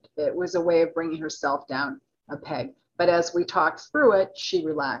 It was a way of bringing herself down a peg. But as we talked through it, she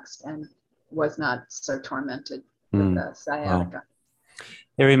relaxed and was not so tormented with the sciatica. Wow.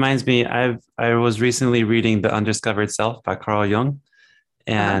 It reminds me, I was recently reading The Undiscovered Self by Carl Jung,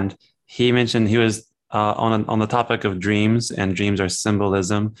 and he mentioned he was on the topic of dreams, and dreams are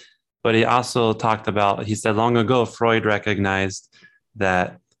symbolism. But he also talked about, he said long ago, Freud recognized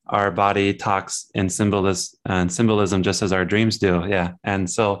that our body talks in symbolism just as our dreams do. Yeah. And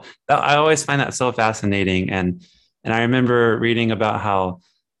so I always find that so fascinating. And I remember reading about how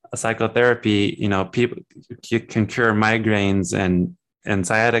psychotherapy, you know, people can cure migraines and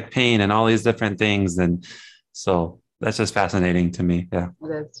sciatic pain and all these different things. And so that's just fascinating to me. Yeah.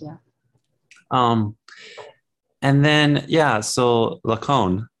 It is, yeah. And then, so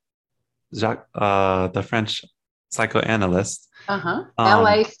Lacan, Jacques, the French psychoanalyst.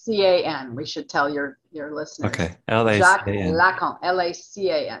 Lacan. We should tell your listeners. Okay. Jacques Lacan.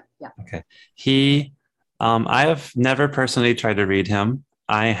 Lacan. Yeah. Okay. He, I have never personally tried to read him.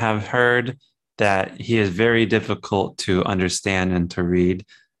 I have heard that he is very difficult to understand and to read.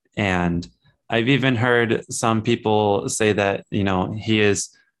 And I've even heard some people say that, you know,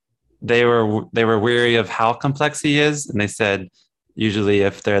 they were weary of how complex he is. And they said, usually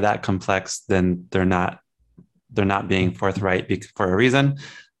if they're that complex, then they're not being forthright for a reason.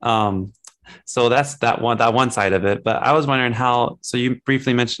 So that's that one side of it. But I was wondering so you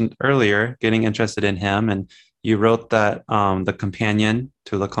briefly mentioned earlier getting interested in him, and you wrote that the companion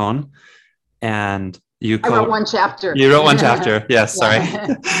to Lacan, and I wrote one chapter. You wrote one chapter. Yes, sorry.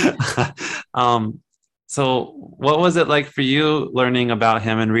 So what was it like for you learning about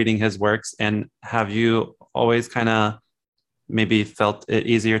him and reading his works? And have you always kind of maybe felt it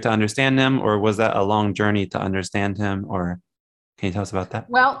easier to understand him, or was that a long journey to understand him? Or can you tell us about that?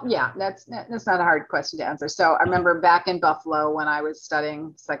 Well, yeah, that's not a hard question to answer. So I remember back in Buffalo when I was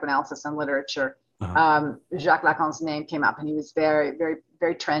studying psychoanalysis and literature, Jacques Lacan's name came up, and he was very, very,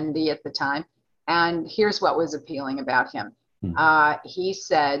 very trendy at the time. And here's what was appealing about him. He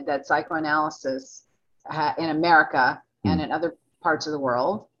said that psychoanalysis in America and in other parts of the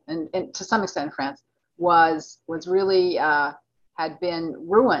world, and to some extent in France, was really had been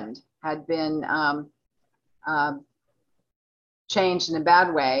ruined, had been changed in a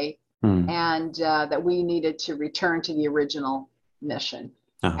bad way, and that we needed to return to the original mission.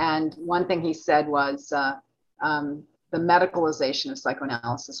 And one thing he said was the medicalization of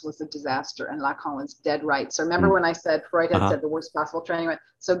psychoanalysis was a disaster, and Lacan was dead right. So remember when I said Freud had said the worst possible training?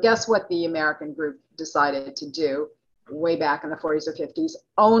 So guess what the American group decided to do way back in the 40s or 50s?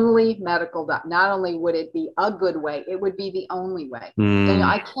 Only medical. Not only would it be a good way, it would be the only way. And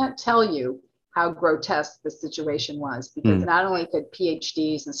I can't tell you how grotesque the situation was, because not only could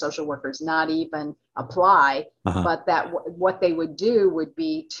PhDs and social workers not even apply, but that what they would do would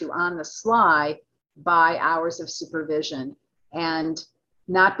be to, on the sly, buy hours of supervision and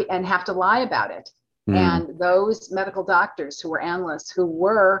and have to lie about it. And those medical doctors who were analysts, who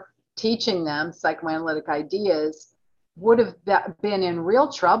were teaching them psychoanalytic ideas, would have been in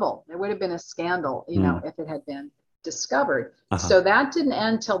real trouble. There would have been a scandal, you know, if it had been discovered. So that didn't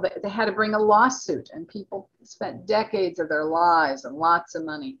end till they had to bring a lawsuit, and people spent decades of their lives and lots of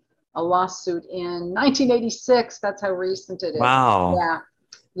money. A lawsuit in 1986. That's how recent it is. Wow.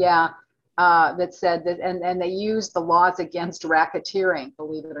 Yeah. That said that, and they used the laws against racketeering,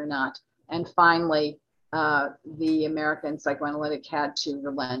 believe it or not. And finally, the American psychoanalytic had to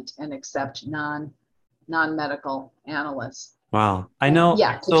relent and accept non-medical analysts. Wow. I know.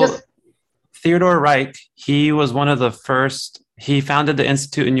 Yeah. So Theodore Reich, he was one of the first, he founded the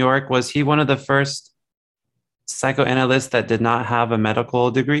Institute in New York. Was he one of the first psychoanalysts that did not have a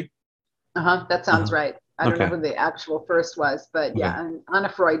medical degree? That sounds right. I don't know who the actual first was, but yeah, and Anna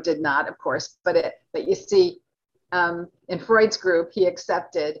Freud did not, of course. But you see, in Freud's group, he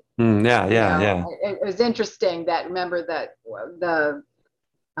accepted. Yeah. It was interesting that, remember that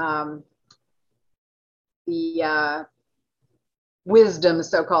the wisdom,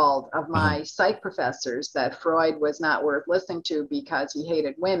 so-called, of my psych professors, that Freud was not worth listening to because he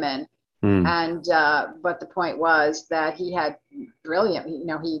hated women. And but the point was that he had brilliant,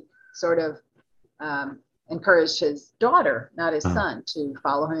 he sort of encouraged his daughter, not his son, to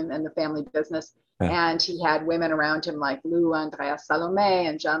follow him in the family business. And he had women around him like Lou Andrea Salome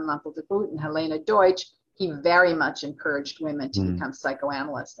and Jean Lample de Boot and Helena Deutsch, he very much encouraged women to become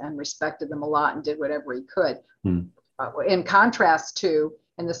psychoanalysts and respected them a lot and did whatever he could. In contrast to,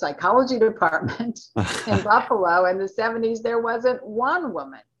 in the psychology department in Buffalo in the 70s, there wasn't one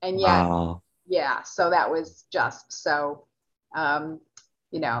woman. And yet, yeah, so that was just so,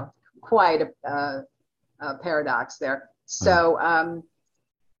 you know, quite a paradox there. So,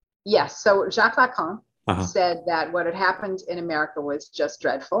 yes, so Jacques Lacan said that what had happened in America was just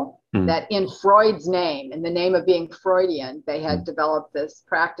dreadful, that in Freud's name, in the name of being Freudian, they had developed this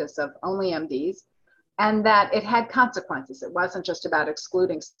practice of only MDs, and that it had consequences. It wasn't just about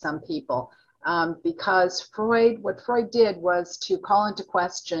excluding some people, because what Freud did was to call into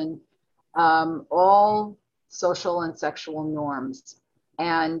question all social and sexual norms.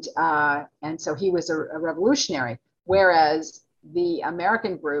 And so he was a revolutionary, whereas the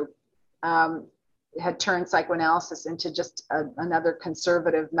American group had turned psychoanalysis into just another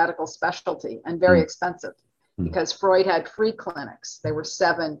conservative medical specialty, and very expensive, because Freud had free clinics. There were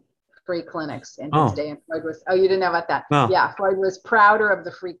 7 free clinics in his day, and Freud was, you didn't know about that? No. Yeah, Freud was prouder of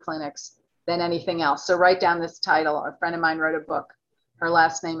the free clinics than anything else. So write down this title. A friend of mine wrote a book. Her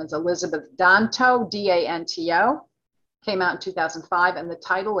last name is Elizabeth Danto, D-A-N-T-O, came out in 2005, and the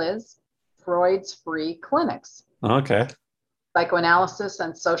title is Freud's Free Clinics. Okay. Psychoanalysis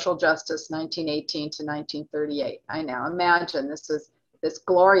and Social Justice, 1918 to 1938. I know, imagine this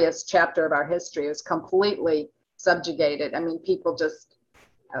glorious chapter of our history is completely subjugated. I mean, people just,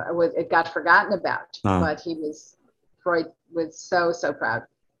 it got forgotten about, but Freud was so proud.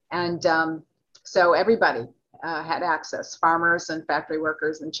 And so everybody had access. Farmers and factory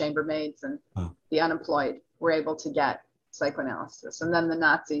workers and chambermaids and the unemployed were able to get psychoanalysis. And then the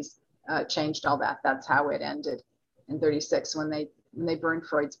Nazis changed all that. That's how it ended in 1936 when they burned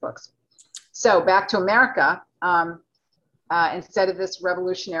Freud's books. So back to America, instead of this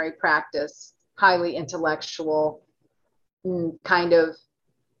revolutionary practice, highly intellectual, kind of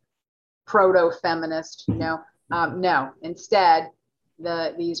proto-feminist, you know, no. Instead,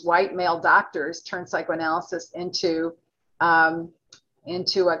 these white male doctors turned psychoanalysis into a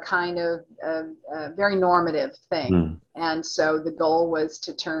kind of very normative thing. And so the goal was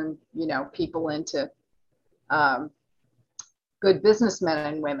to turn, you know, people into good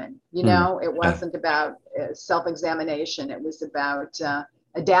businessmen and women. You know, it wasn't about self-examination. It was about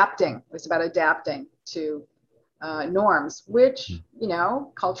adapting. It was about adapting to norms, which, you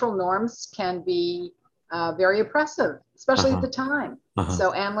know, cultural norms can be very oppressive, especially at the time.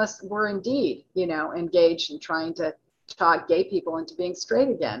 So analysts were indeed, you know, engaged in trying to talk gay people into being straight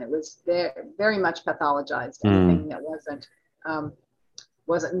again. It was very much pathologized, anything that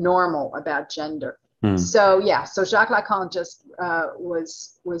wasn't normal about gender. So yeah, so Jacques Lacan just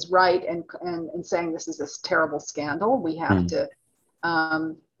was right in saying this is this terrible scandal. We have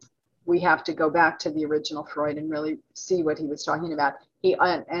to go back to the original Freud and really see what he was talking about.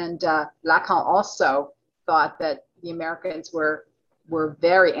 Lacan also thought that the Americans were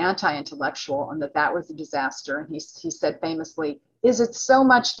very anti-intellectual and that was a disaster. And he said famously, "Is it so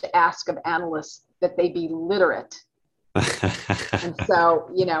much to ask of analysts that they be literate?" And so,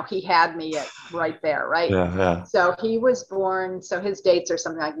 you know, he had me right there, right? Yeah. So he was born, so his dates are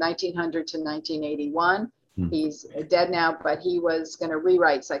something like 1900 to 1981. He's dead now, but he was going to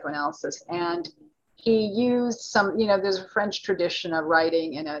rewrite psychoanalysis. And he used some, you know, there's a French tradition of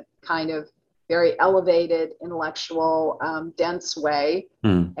writing in a kind of very elevated, intellectual, dense way.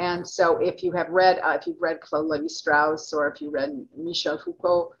 And so if you've read Claude Lévi-Strauss, or if you read Michel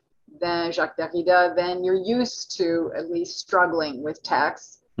Foucault, then Jacques Derrida, then you're used to at least struggling with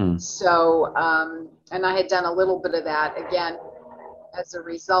text. So, and I had done a little bit of that, again, as a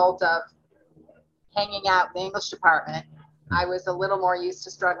result of hanging out in the English department. I was a little more used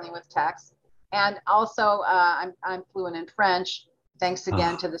to struggling with text. And also, I'm fluent in French, thanks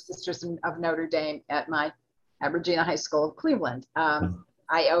again to the Sisters of Notre Dame at Regina High School of Cleveland.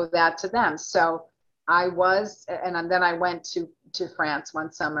 I owe that to them. So I was, and then I went to France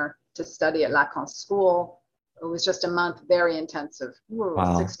one summer to study at Lacan School. It was just a month, very intensive,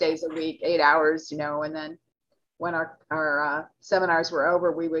 6 days a week, 8 hours, you know, and then when our seminars were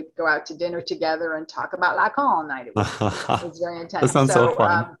over, we would go out to dinner together and talk about Lacan all night. It was very intense. That sounds so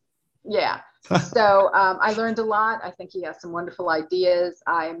fun. Yeah. So I learned a lot. I think he has some wonderful ideas.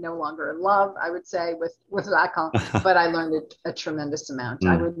 I am no longer in love, I would say, with Lacan, but I learned a tremendous amount.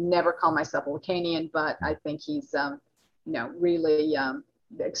 I would never call myself a Lacanian, but I think he's, you know, really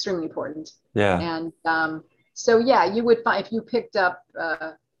extremely important. Yeah. And so, yeah, you would find, if you picked up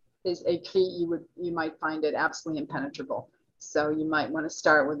his écrit, you might find it absolutely impenetrable. So you might want to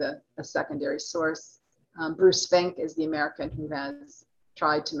start with a secondary source. Bruce Fink is the American who has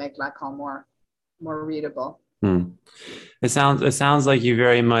tried to make Lacan more more readable. Hmm. It sounds like you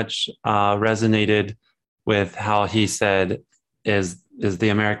very much resonated with how he said is the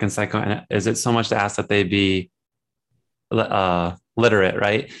American psycho, is it so much to ask that they be literate,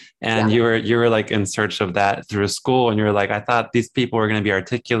 right? And Yeah. you were like in search of that through school, and you were like, I thought these people were going to be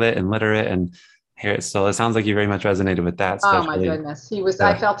articulate and literate, and here, so it sounds like you very much resonated with that, Oh my especially. goodness. He was,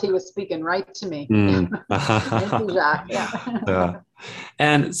 I Yeah. felt he was speaking right to me. Yeah. Mm. Thank you, Jacques. Yeah. Yeah.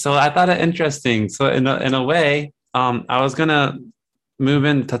 And so I thought it interesting. So in a way, I was gonna move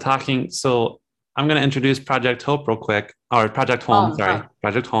into talking. So I'm gonna introduce Project Hope real quick, or Project Home, sorry, Huh.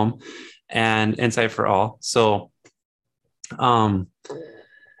 Project Home, and Insight for All. Um,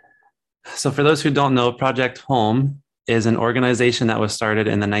 so for those who don't know, Project Home is an organization that was started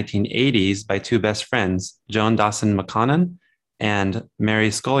in the 1980s by two best friends, Joan Dawson McConnon and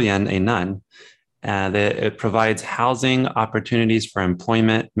Mary Scullion, a nun. It provides housing opportunities for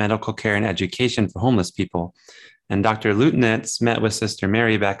employment, medical care, and education for homeless people. And Dr. Lutnitz met with Sister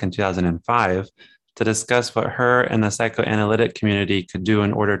Mary back in 2005 to discuss what her and the psychoanalytic community could do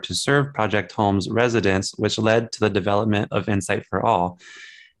in order to serve Project Home's residents, which led to the development of Insight for All.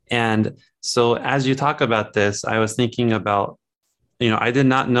 And so, as you talk about this, I was thinking about, I did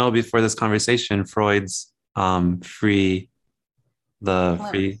not know before this conversation Freud's Clinics.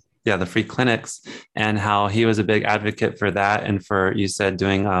 the free clinics, and how he was a big advocate for that, and for, you said,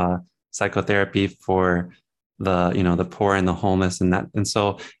 doing psychotherapy for the poor and the homeless, and that. And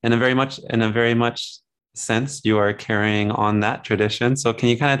so in a very much sense, you are carrying on that tradition. So can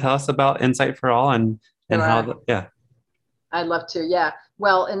you kind of tell us about Insight for All, and how Sure. yeah. I'd love to. Yeah.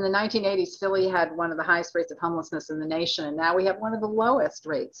 Well, in the 1980s, Philly had one of the highest rates of homelessness in the nation, and now we have one of the lowest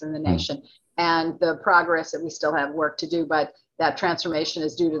rates in the Mm, nation. And the progress that we still have work to do, but that transformation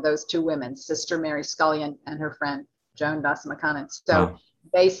is due to those two women, Sister Mary Scullion and her friend Joan Dawson McConnon. So wow.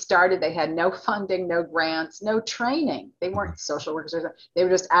 they had no funding, no grants, no training. They weren't social workers. They were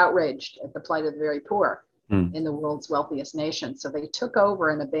just outraged at the plight of the very poor Mm. in the world's wealthiest nation. So they took over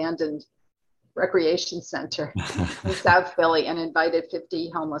an abandoned recreation center in South Philly and invited 50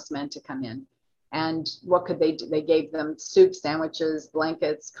 homeless men to come in. And what could they do? They gave them soup, sandwiches,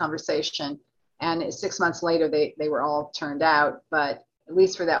 blankets, conversation. And 6 months later, they were all turned out. But at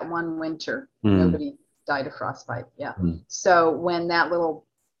least for that one winter, Mm, nobody died of frostbite. Yeah. mm, So when that little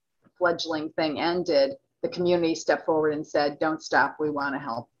fledgling thing ended, the community stepped forward and said, don't stop, we want to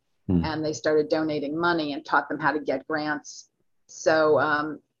help. mm. And they started donating money and taught them how to get grants. So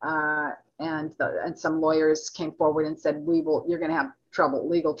and some lawyers came forward and said, you're going to have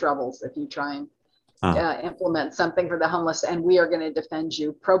legal troubles if you try and Oh, implement something for the homeless, and we are going to defend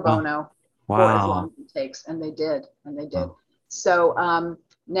you pro oh, bono for as long wow. as it takes. And they did. Oh, So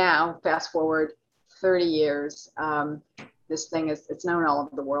now, fast forward 30 years, this thing it's known all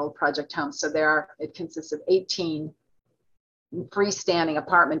over the world, Project Home. So it consists of 18 freestanding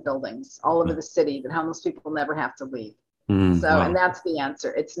apartment buildings all over the city that homeless people never have to leave. So, and wow. that's the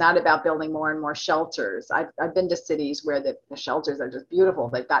answer. It's not about building more and more shelters. I've been to cities where the shelters are just beautiful.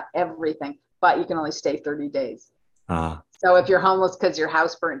 They've got everything, but you can only stay 30 days. Uh, So if you're homeless because your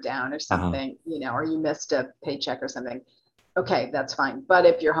house burnt down or uh, something, or you missed a paycheck or something, okay, that's fine. But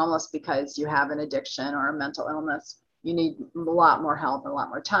if you're homeless because you have an addiction or a mental illness, you need a lot more help and a lot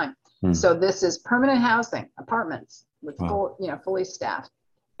more time. mm, So this is permanent housing, apartments with wow. fully staffed.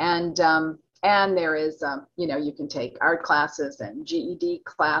 And there is, you can take art classes and GED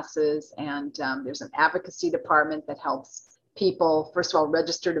classes, and there's an advocacy department that helps people, first of all,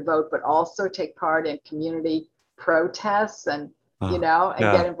 register to vote, but also take part in community protests and, and get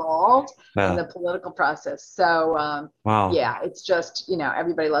Yeah, involved in yeah. the political process. So, Wow. yeah, it's just,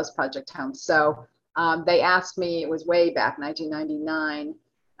 everybody loves Project Home. So they asked me, it was way back, 1999.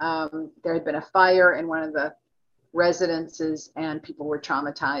 There had been a fire in one of the residences and people were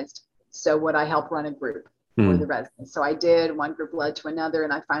traumatized. So would I help run a group for the Mm, residents? So I did. One group led to another,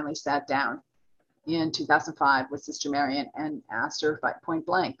 and I finally sat down in 2005 with Sister Marian and asked her point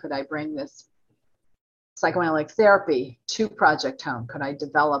blank, could I bring this psychoanalytic therapy to Project Home? Could I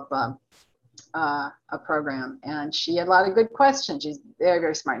develop a program? And she had a lot of good questions. She's very,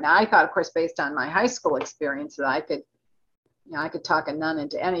 very smart. Now I thought, of course, based on my high school experience, that I could talk a nun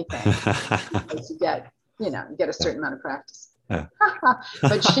into anything because you get a yeah, certain amount of practice. yeah.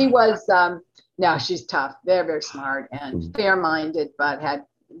 But she was, no, she's tough, very, very smart and Mm, fair-minded, but had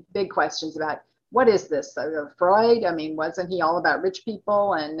big questions about what is this? Freud, I mean, wasn't he all about rich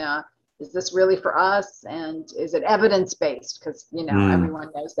people? And is this really for us? And is it evidence-based? Because, mm, everyone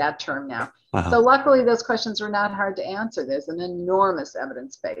knows that term now. So uh-huh, luckily, those questions were not hard to answer. There's an enormous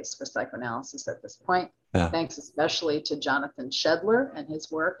evidence base for psychoanalysis at this point, yeah. thanks especially to Jonathan Shedler and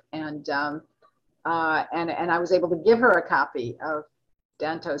his work. And and I was able to give her a copy of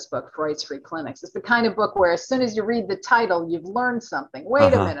Danto's book, Freud's Free Clinics. It's the kind of book where as soon as you read the title, you've learned something.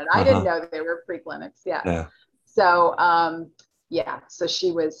 Wait a minute, I didn't know they were free clinics. Yeah. So so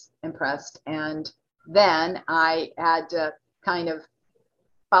she was impressed. And then I had to kind of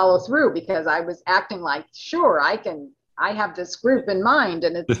follow through because I was acting like, sure, I have this group in mind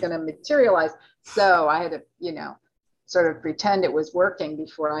and it's going to materialize. So I had to, sort of pretend it was working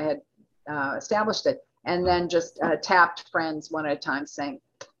before I had established it. And then just tapped friends one at a time saying,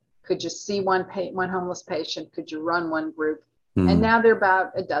 could you see one homeless patient? Could you run one group? And now there are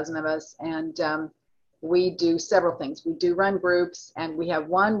about a dozen of us. And we do several things. We do run groups, and we have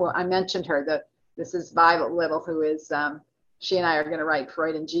one, well, I mentioned her, this is Violet Little, who is, she and I are going to write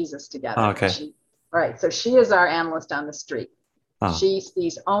Freud and Jesus together. Okay. All right. So she is our analyst on the street. She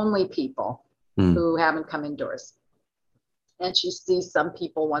sees only people who haven't come indoors. And she sees some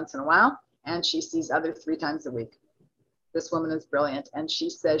people once in a while, and she sees others 3 times a week. This woman is brilliant. And she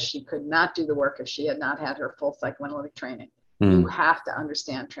says she could not do the work if she had not had her full psychoanalytic training. You have to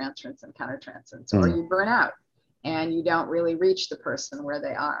understand transference and countertransference, or you burn out and you don't really reach the person where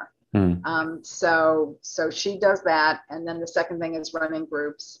they are. So she does that. And then the second thing is running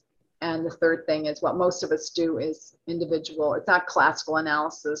groups. And the third thing is what most of us do is individual. It's not classical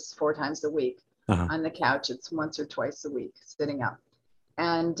analysis 4 times a week on the couch. It's once or twice a week sitting up.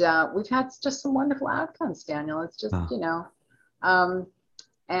 And we've had just some wonderful outcomes, Daniel. It's just,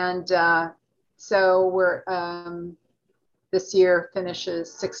 so we're, this year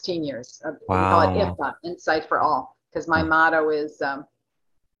finishes 16 years. We call it IFA, Insight for All, because my motto is,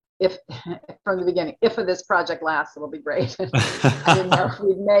 if from the beginning, if this project lasts, it'll be great. I didn't know if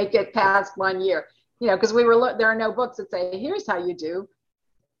we'd make it past 1 year, because there are no books that say, here's how you do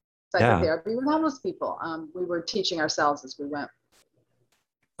psychotherapy with homeless people. We were teaching ourselves as we went.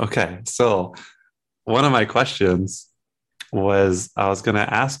 Okay. So one of my questions was, I was going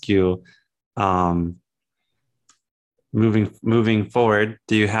to ask you, moving forward,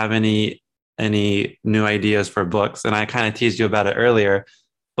 do you have any new ideas for books? And I kind of teased you about it earlier,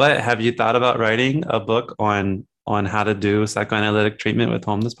 but have you thought about writing a book on how to do psychoanalytic treatment with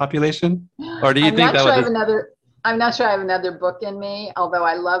homeless population? Or do you think that I'm not sure I have another book in me, although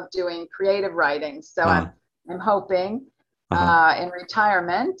I love doing creative writing. So I'm hoping in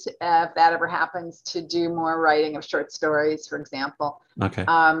retirement, if that ever happens, to do more writing of short stories, for example. Okay.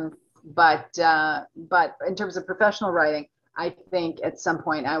 But in terms of professional writing, I think at some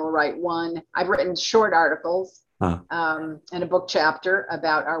point I will write one. I've written short articles and a book chapter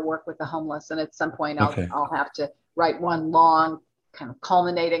about our work with the homeless. And at some point I'll have to write one long kind of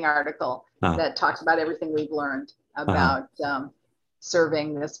culminating article that talks about everything we've learned about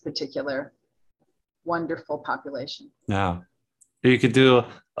serving this particular wonderful population. Yeah. You could do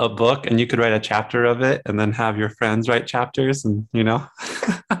a book and you could write a chapter of it and then have your friends write chapters and,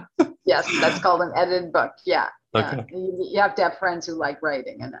 Yes, that's called an edited book. Yeah. Okay. You have to have friends who like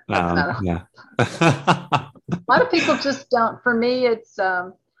writing, and that's not a lot of people just don't. For me, it's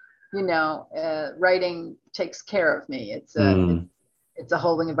writing takes care of me. It's a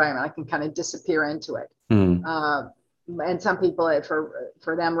holding environment. I can kind of disappear into it. And some people,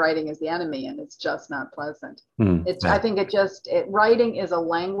 for them, writing is the enemy, and it's just not pleasant. I think writing is a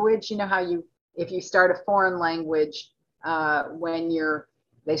language. You know how if you start a foreign language when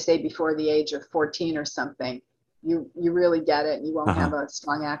they say before the age of 14 or something, you really get it. You won't have a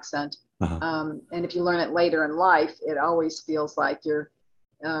strong accent. And if you learn it later in life, it always feels like you're,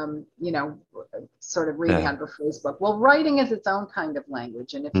 sort of reading out of a phrase book. Well, writing is its own kind of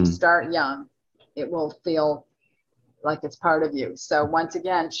language. And if you start young, it will feel like it's part of you. So once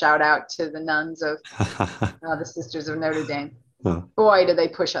again, shout out to the nuns of the Sisters of Notre Dame. Boy, do they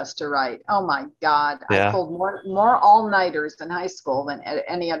push us to write. Oh my God. I pulled more all-nighters in high school than at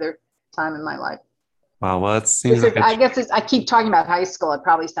any other time in my life. Wow. Well, it seems like I keep talking about high school. It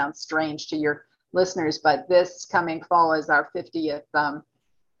probably sounds strange to your listeners, but this coming fall is our 50th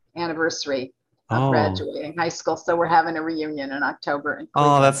anniversary of graduating high school. So we're having a reunion in October.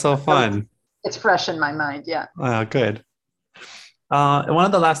 Oh, that's so fun. It's fresh in my mind. Yeah. Oh, good. One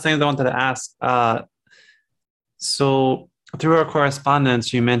of the last things I wanted to ask, so through our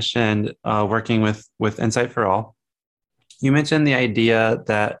correspondence, you mentioned working with Insight for All. You mentioned the idea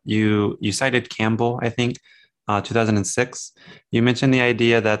that you cited Campbell, I think, 2006. You mentioned the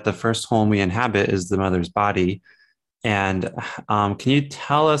idea that the first home we inhabit is the mother's body. And can you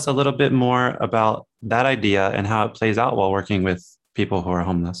tell us a little bit more about that idea and how it plays out while working with people who are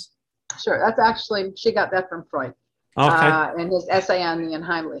homeless? Sure. That's actually, she got that from Freud. Okay. In his essay on the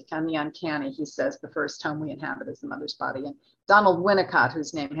unheimlich, on the uncanny, he says the first home we inhabit is the mother's body. And Donald Winnicott,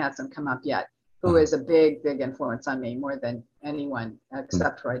 whose name hasn't come up yet, who is a big, big influence on me more than anyone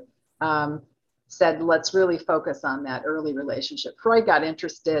except Freud, said, let's really focus on that early relationship. Freud got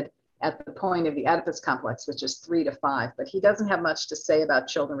interested at the point of the Oedipus complex, which is 3 to 5, but he doesn't have much to say about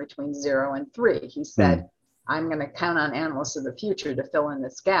children between 0 and 3. He said, I'm going to count on analysts of the future to fill in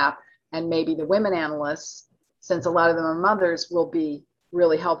this gap. And maybe the women analysts, since a lot of them are mothers, will be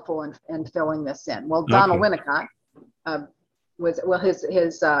really helpful in filling this in. Well, Donald Winnicott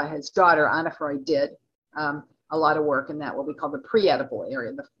his daughter, Anna Freud, did a lot of work in that, what we call the pre-Oedipal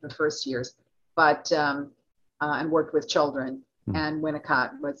area, the first years, but, and worked with children. And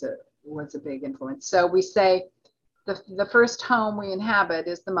Winnicott was a big influence. So we say the first home we inhabit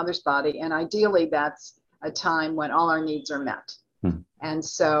is the mother's body, and ideally that's a time when all our needs are met. And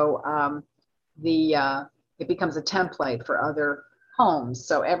so it becomes a template for other homes.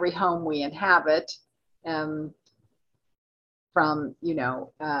 So every home we inhabit, from,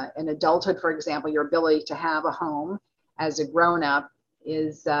 in adulthood, for example, your ability to have a home as a grown-up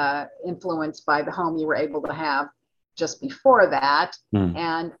is influenced by the home you were able to have just before that,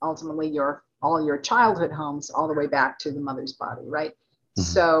 and ultimately all your childhood homes all the way back to the mother's body, right?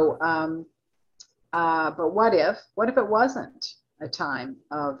 So, but what if it wasn't a time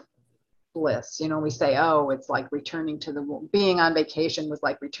of bliss? We say, oh, it's like returning to the womb. Being on vacation was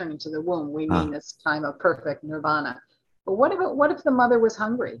like returning to the womb. We mean this time of perfect nirvana. But what if the mother was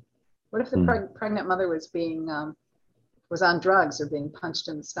hungry? What if the pregnant mother was was on drugs or being punched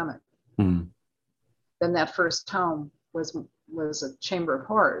in the stomach? Then that first home was a chamber of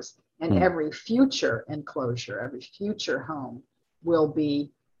horrors, and every future enclosure, every future home will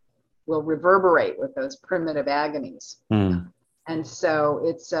reverberate with those primitive agonies. And so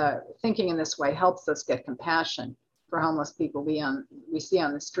it's thinking in this way helps us get compassion for homeless people we see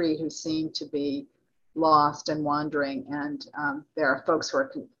on the street who seem to be lost and wandering. And there are folks who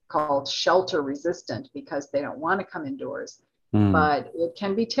are called shelter resistant because they don't want to come indoors. But it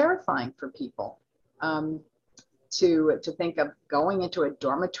can be terrifying for people to think of going into a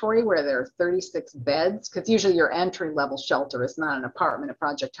dormitory where there are 36 beds, because usually your entry level shelter is not an apartment, a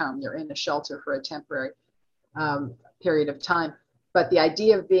project home. You're in a shelter for a temporary period of time. But the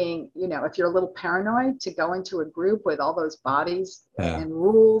idea of being, if you're a little paranoid, to go into a group with all those bodies and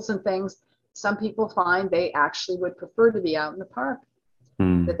rules and things, some people find they actually would prefer to be out in the park.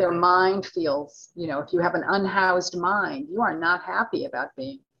 That their mind feels, if you have an unhoused mind, you are not happy about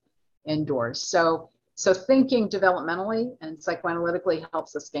being indoors. So thinking developmentally and psychoanalytically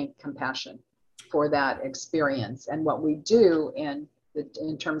helps us gain compassion for that experience. And what we do in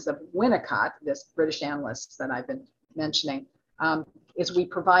terms of Winnicott, this British analyst that I've been mentioning, is we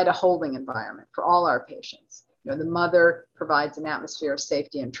provide a holding environment for all our patients. The mother provides an atmosphere of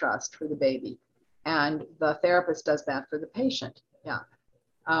safety and trust for the baby, and the therapist does that for the patient.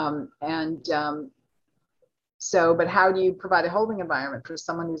 But how do you provide a holding environment for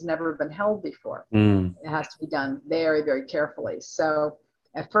someone who's never been held before? It has to be done very, very carefully. So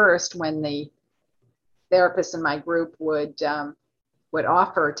at first, when the therapists in my group would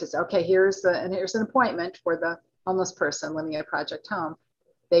offer to say, okay, here's an appointment for the homeless person living at a project home,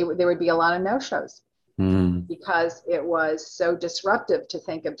 there would be a lot of no-shows. Because it was so disruptive to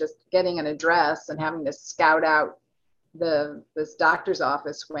think of just getting an address and having to scout out this doctor's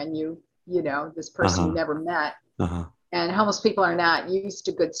office when this person you never met. And homeless people are not used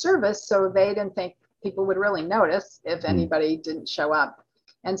to good service, so they didn't think people would really notice if anybody didn't show up.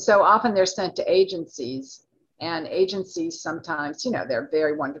 And so often they're sent to agencies, and agencies sometimes, they're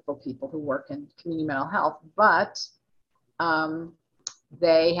very wonderful people who work in community mental health, but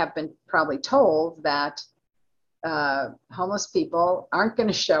they have been probably told that homeless people aren't going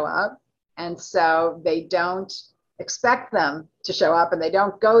to show up, and so they don't expect them to show up, and they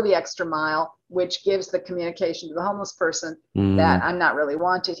don't go the extra mile, which gives the communication to the homeless person that I'm not really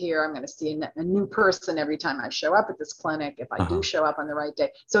wanted here. I'm going to see a new person every time I show up at this clinic, if I do show up on the right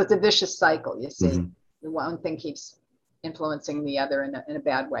day. So it's a vicious cycle, you see. The one thing keeps influencing the other in a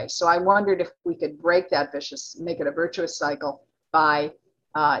bad way. So I wondered if we could break that make it a virtuous cycle by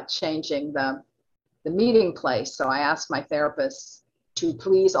changing the meeting place. So I asked my therapists to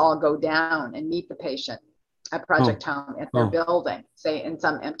please all go down and meet the patient at Project Home at their building, say in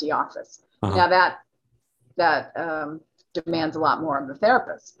some empty office. Now that demands a lot more of the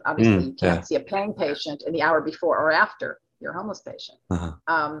therapist. Obviously, you can't see a paying patient in the hour before or after your homeless patient.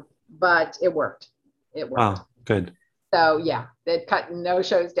 But it worked. It worked. Wow, good. So they'd cut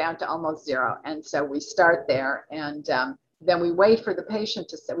no-shows down to almost zero. And so we start there, and then we wait for the patient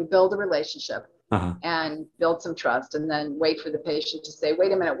to say, we build a relationship and build some trust, and then wait for the patient to say,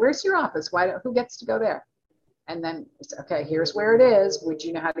 wait a minute, where's your office? Who gets to go there? and then it's, okay, here's where it is. Would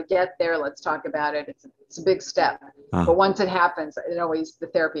you know how to get there? Let's talk about it. It's a big step. But once it happens, the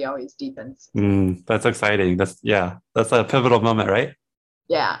therapy always deepens. That's exciting. That's a pivotal moment, right?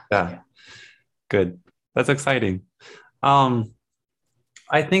 Yeah. Yeah. Good. That's exciting.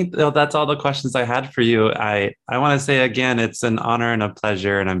 I think that's all the questions I had for you. I want to say again, it's an honor and a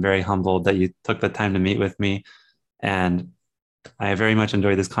pleasure, and I'm very humbled that you took the time to meet with me. And I very much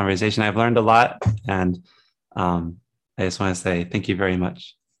enjoyed this conversation. I've learned a lot, and I just want to say thank you very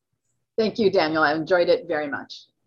much. Thank you, Daniel. I enjoyed it very much.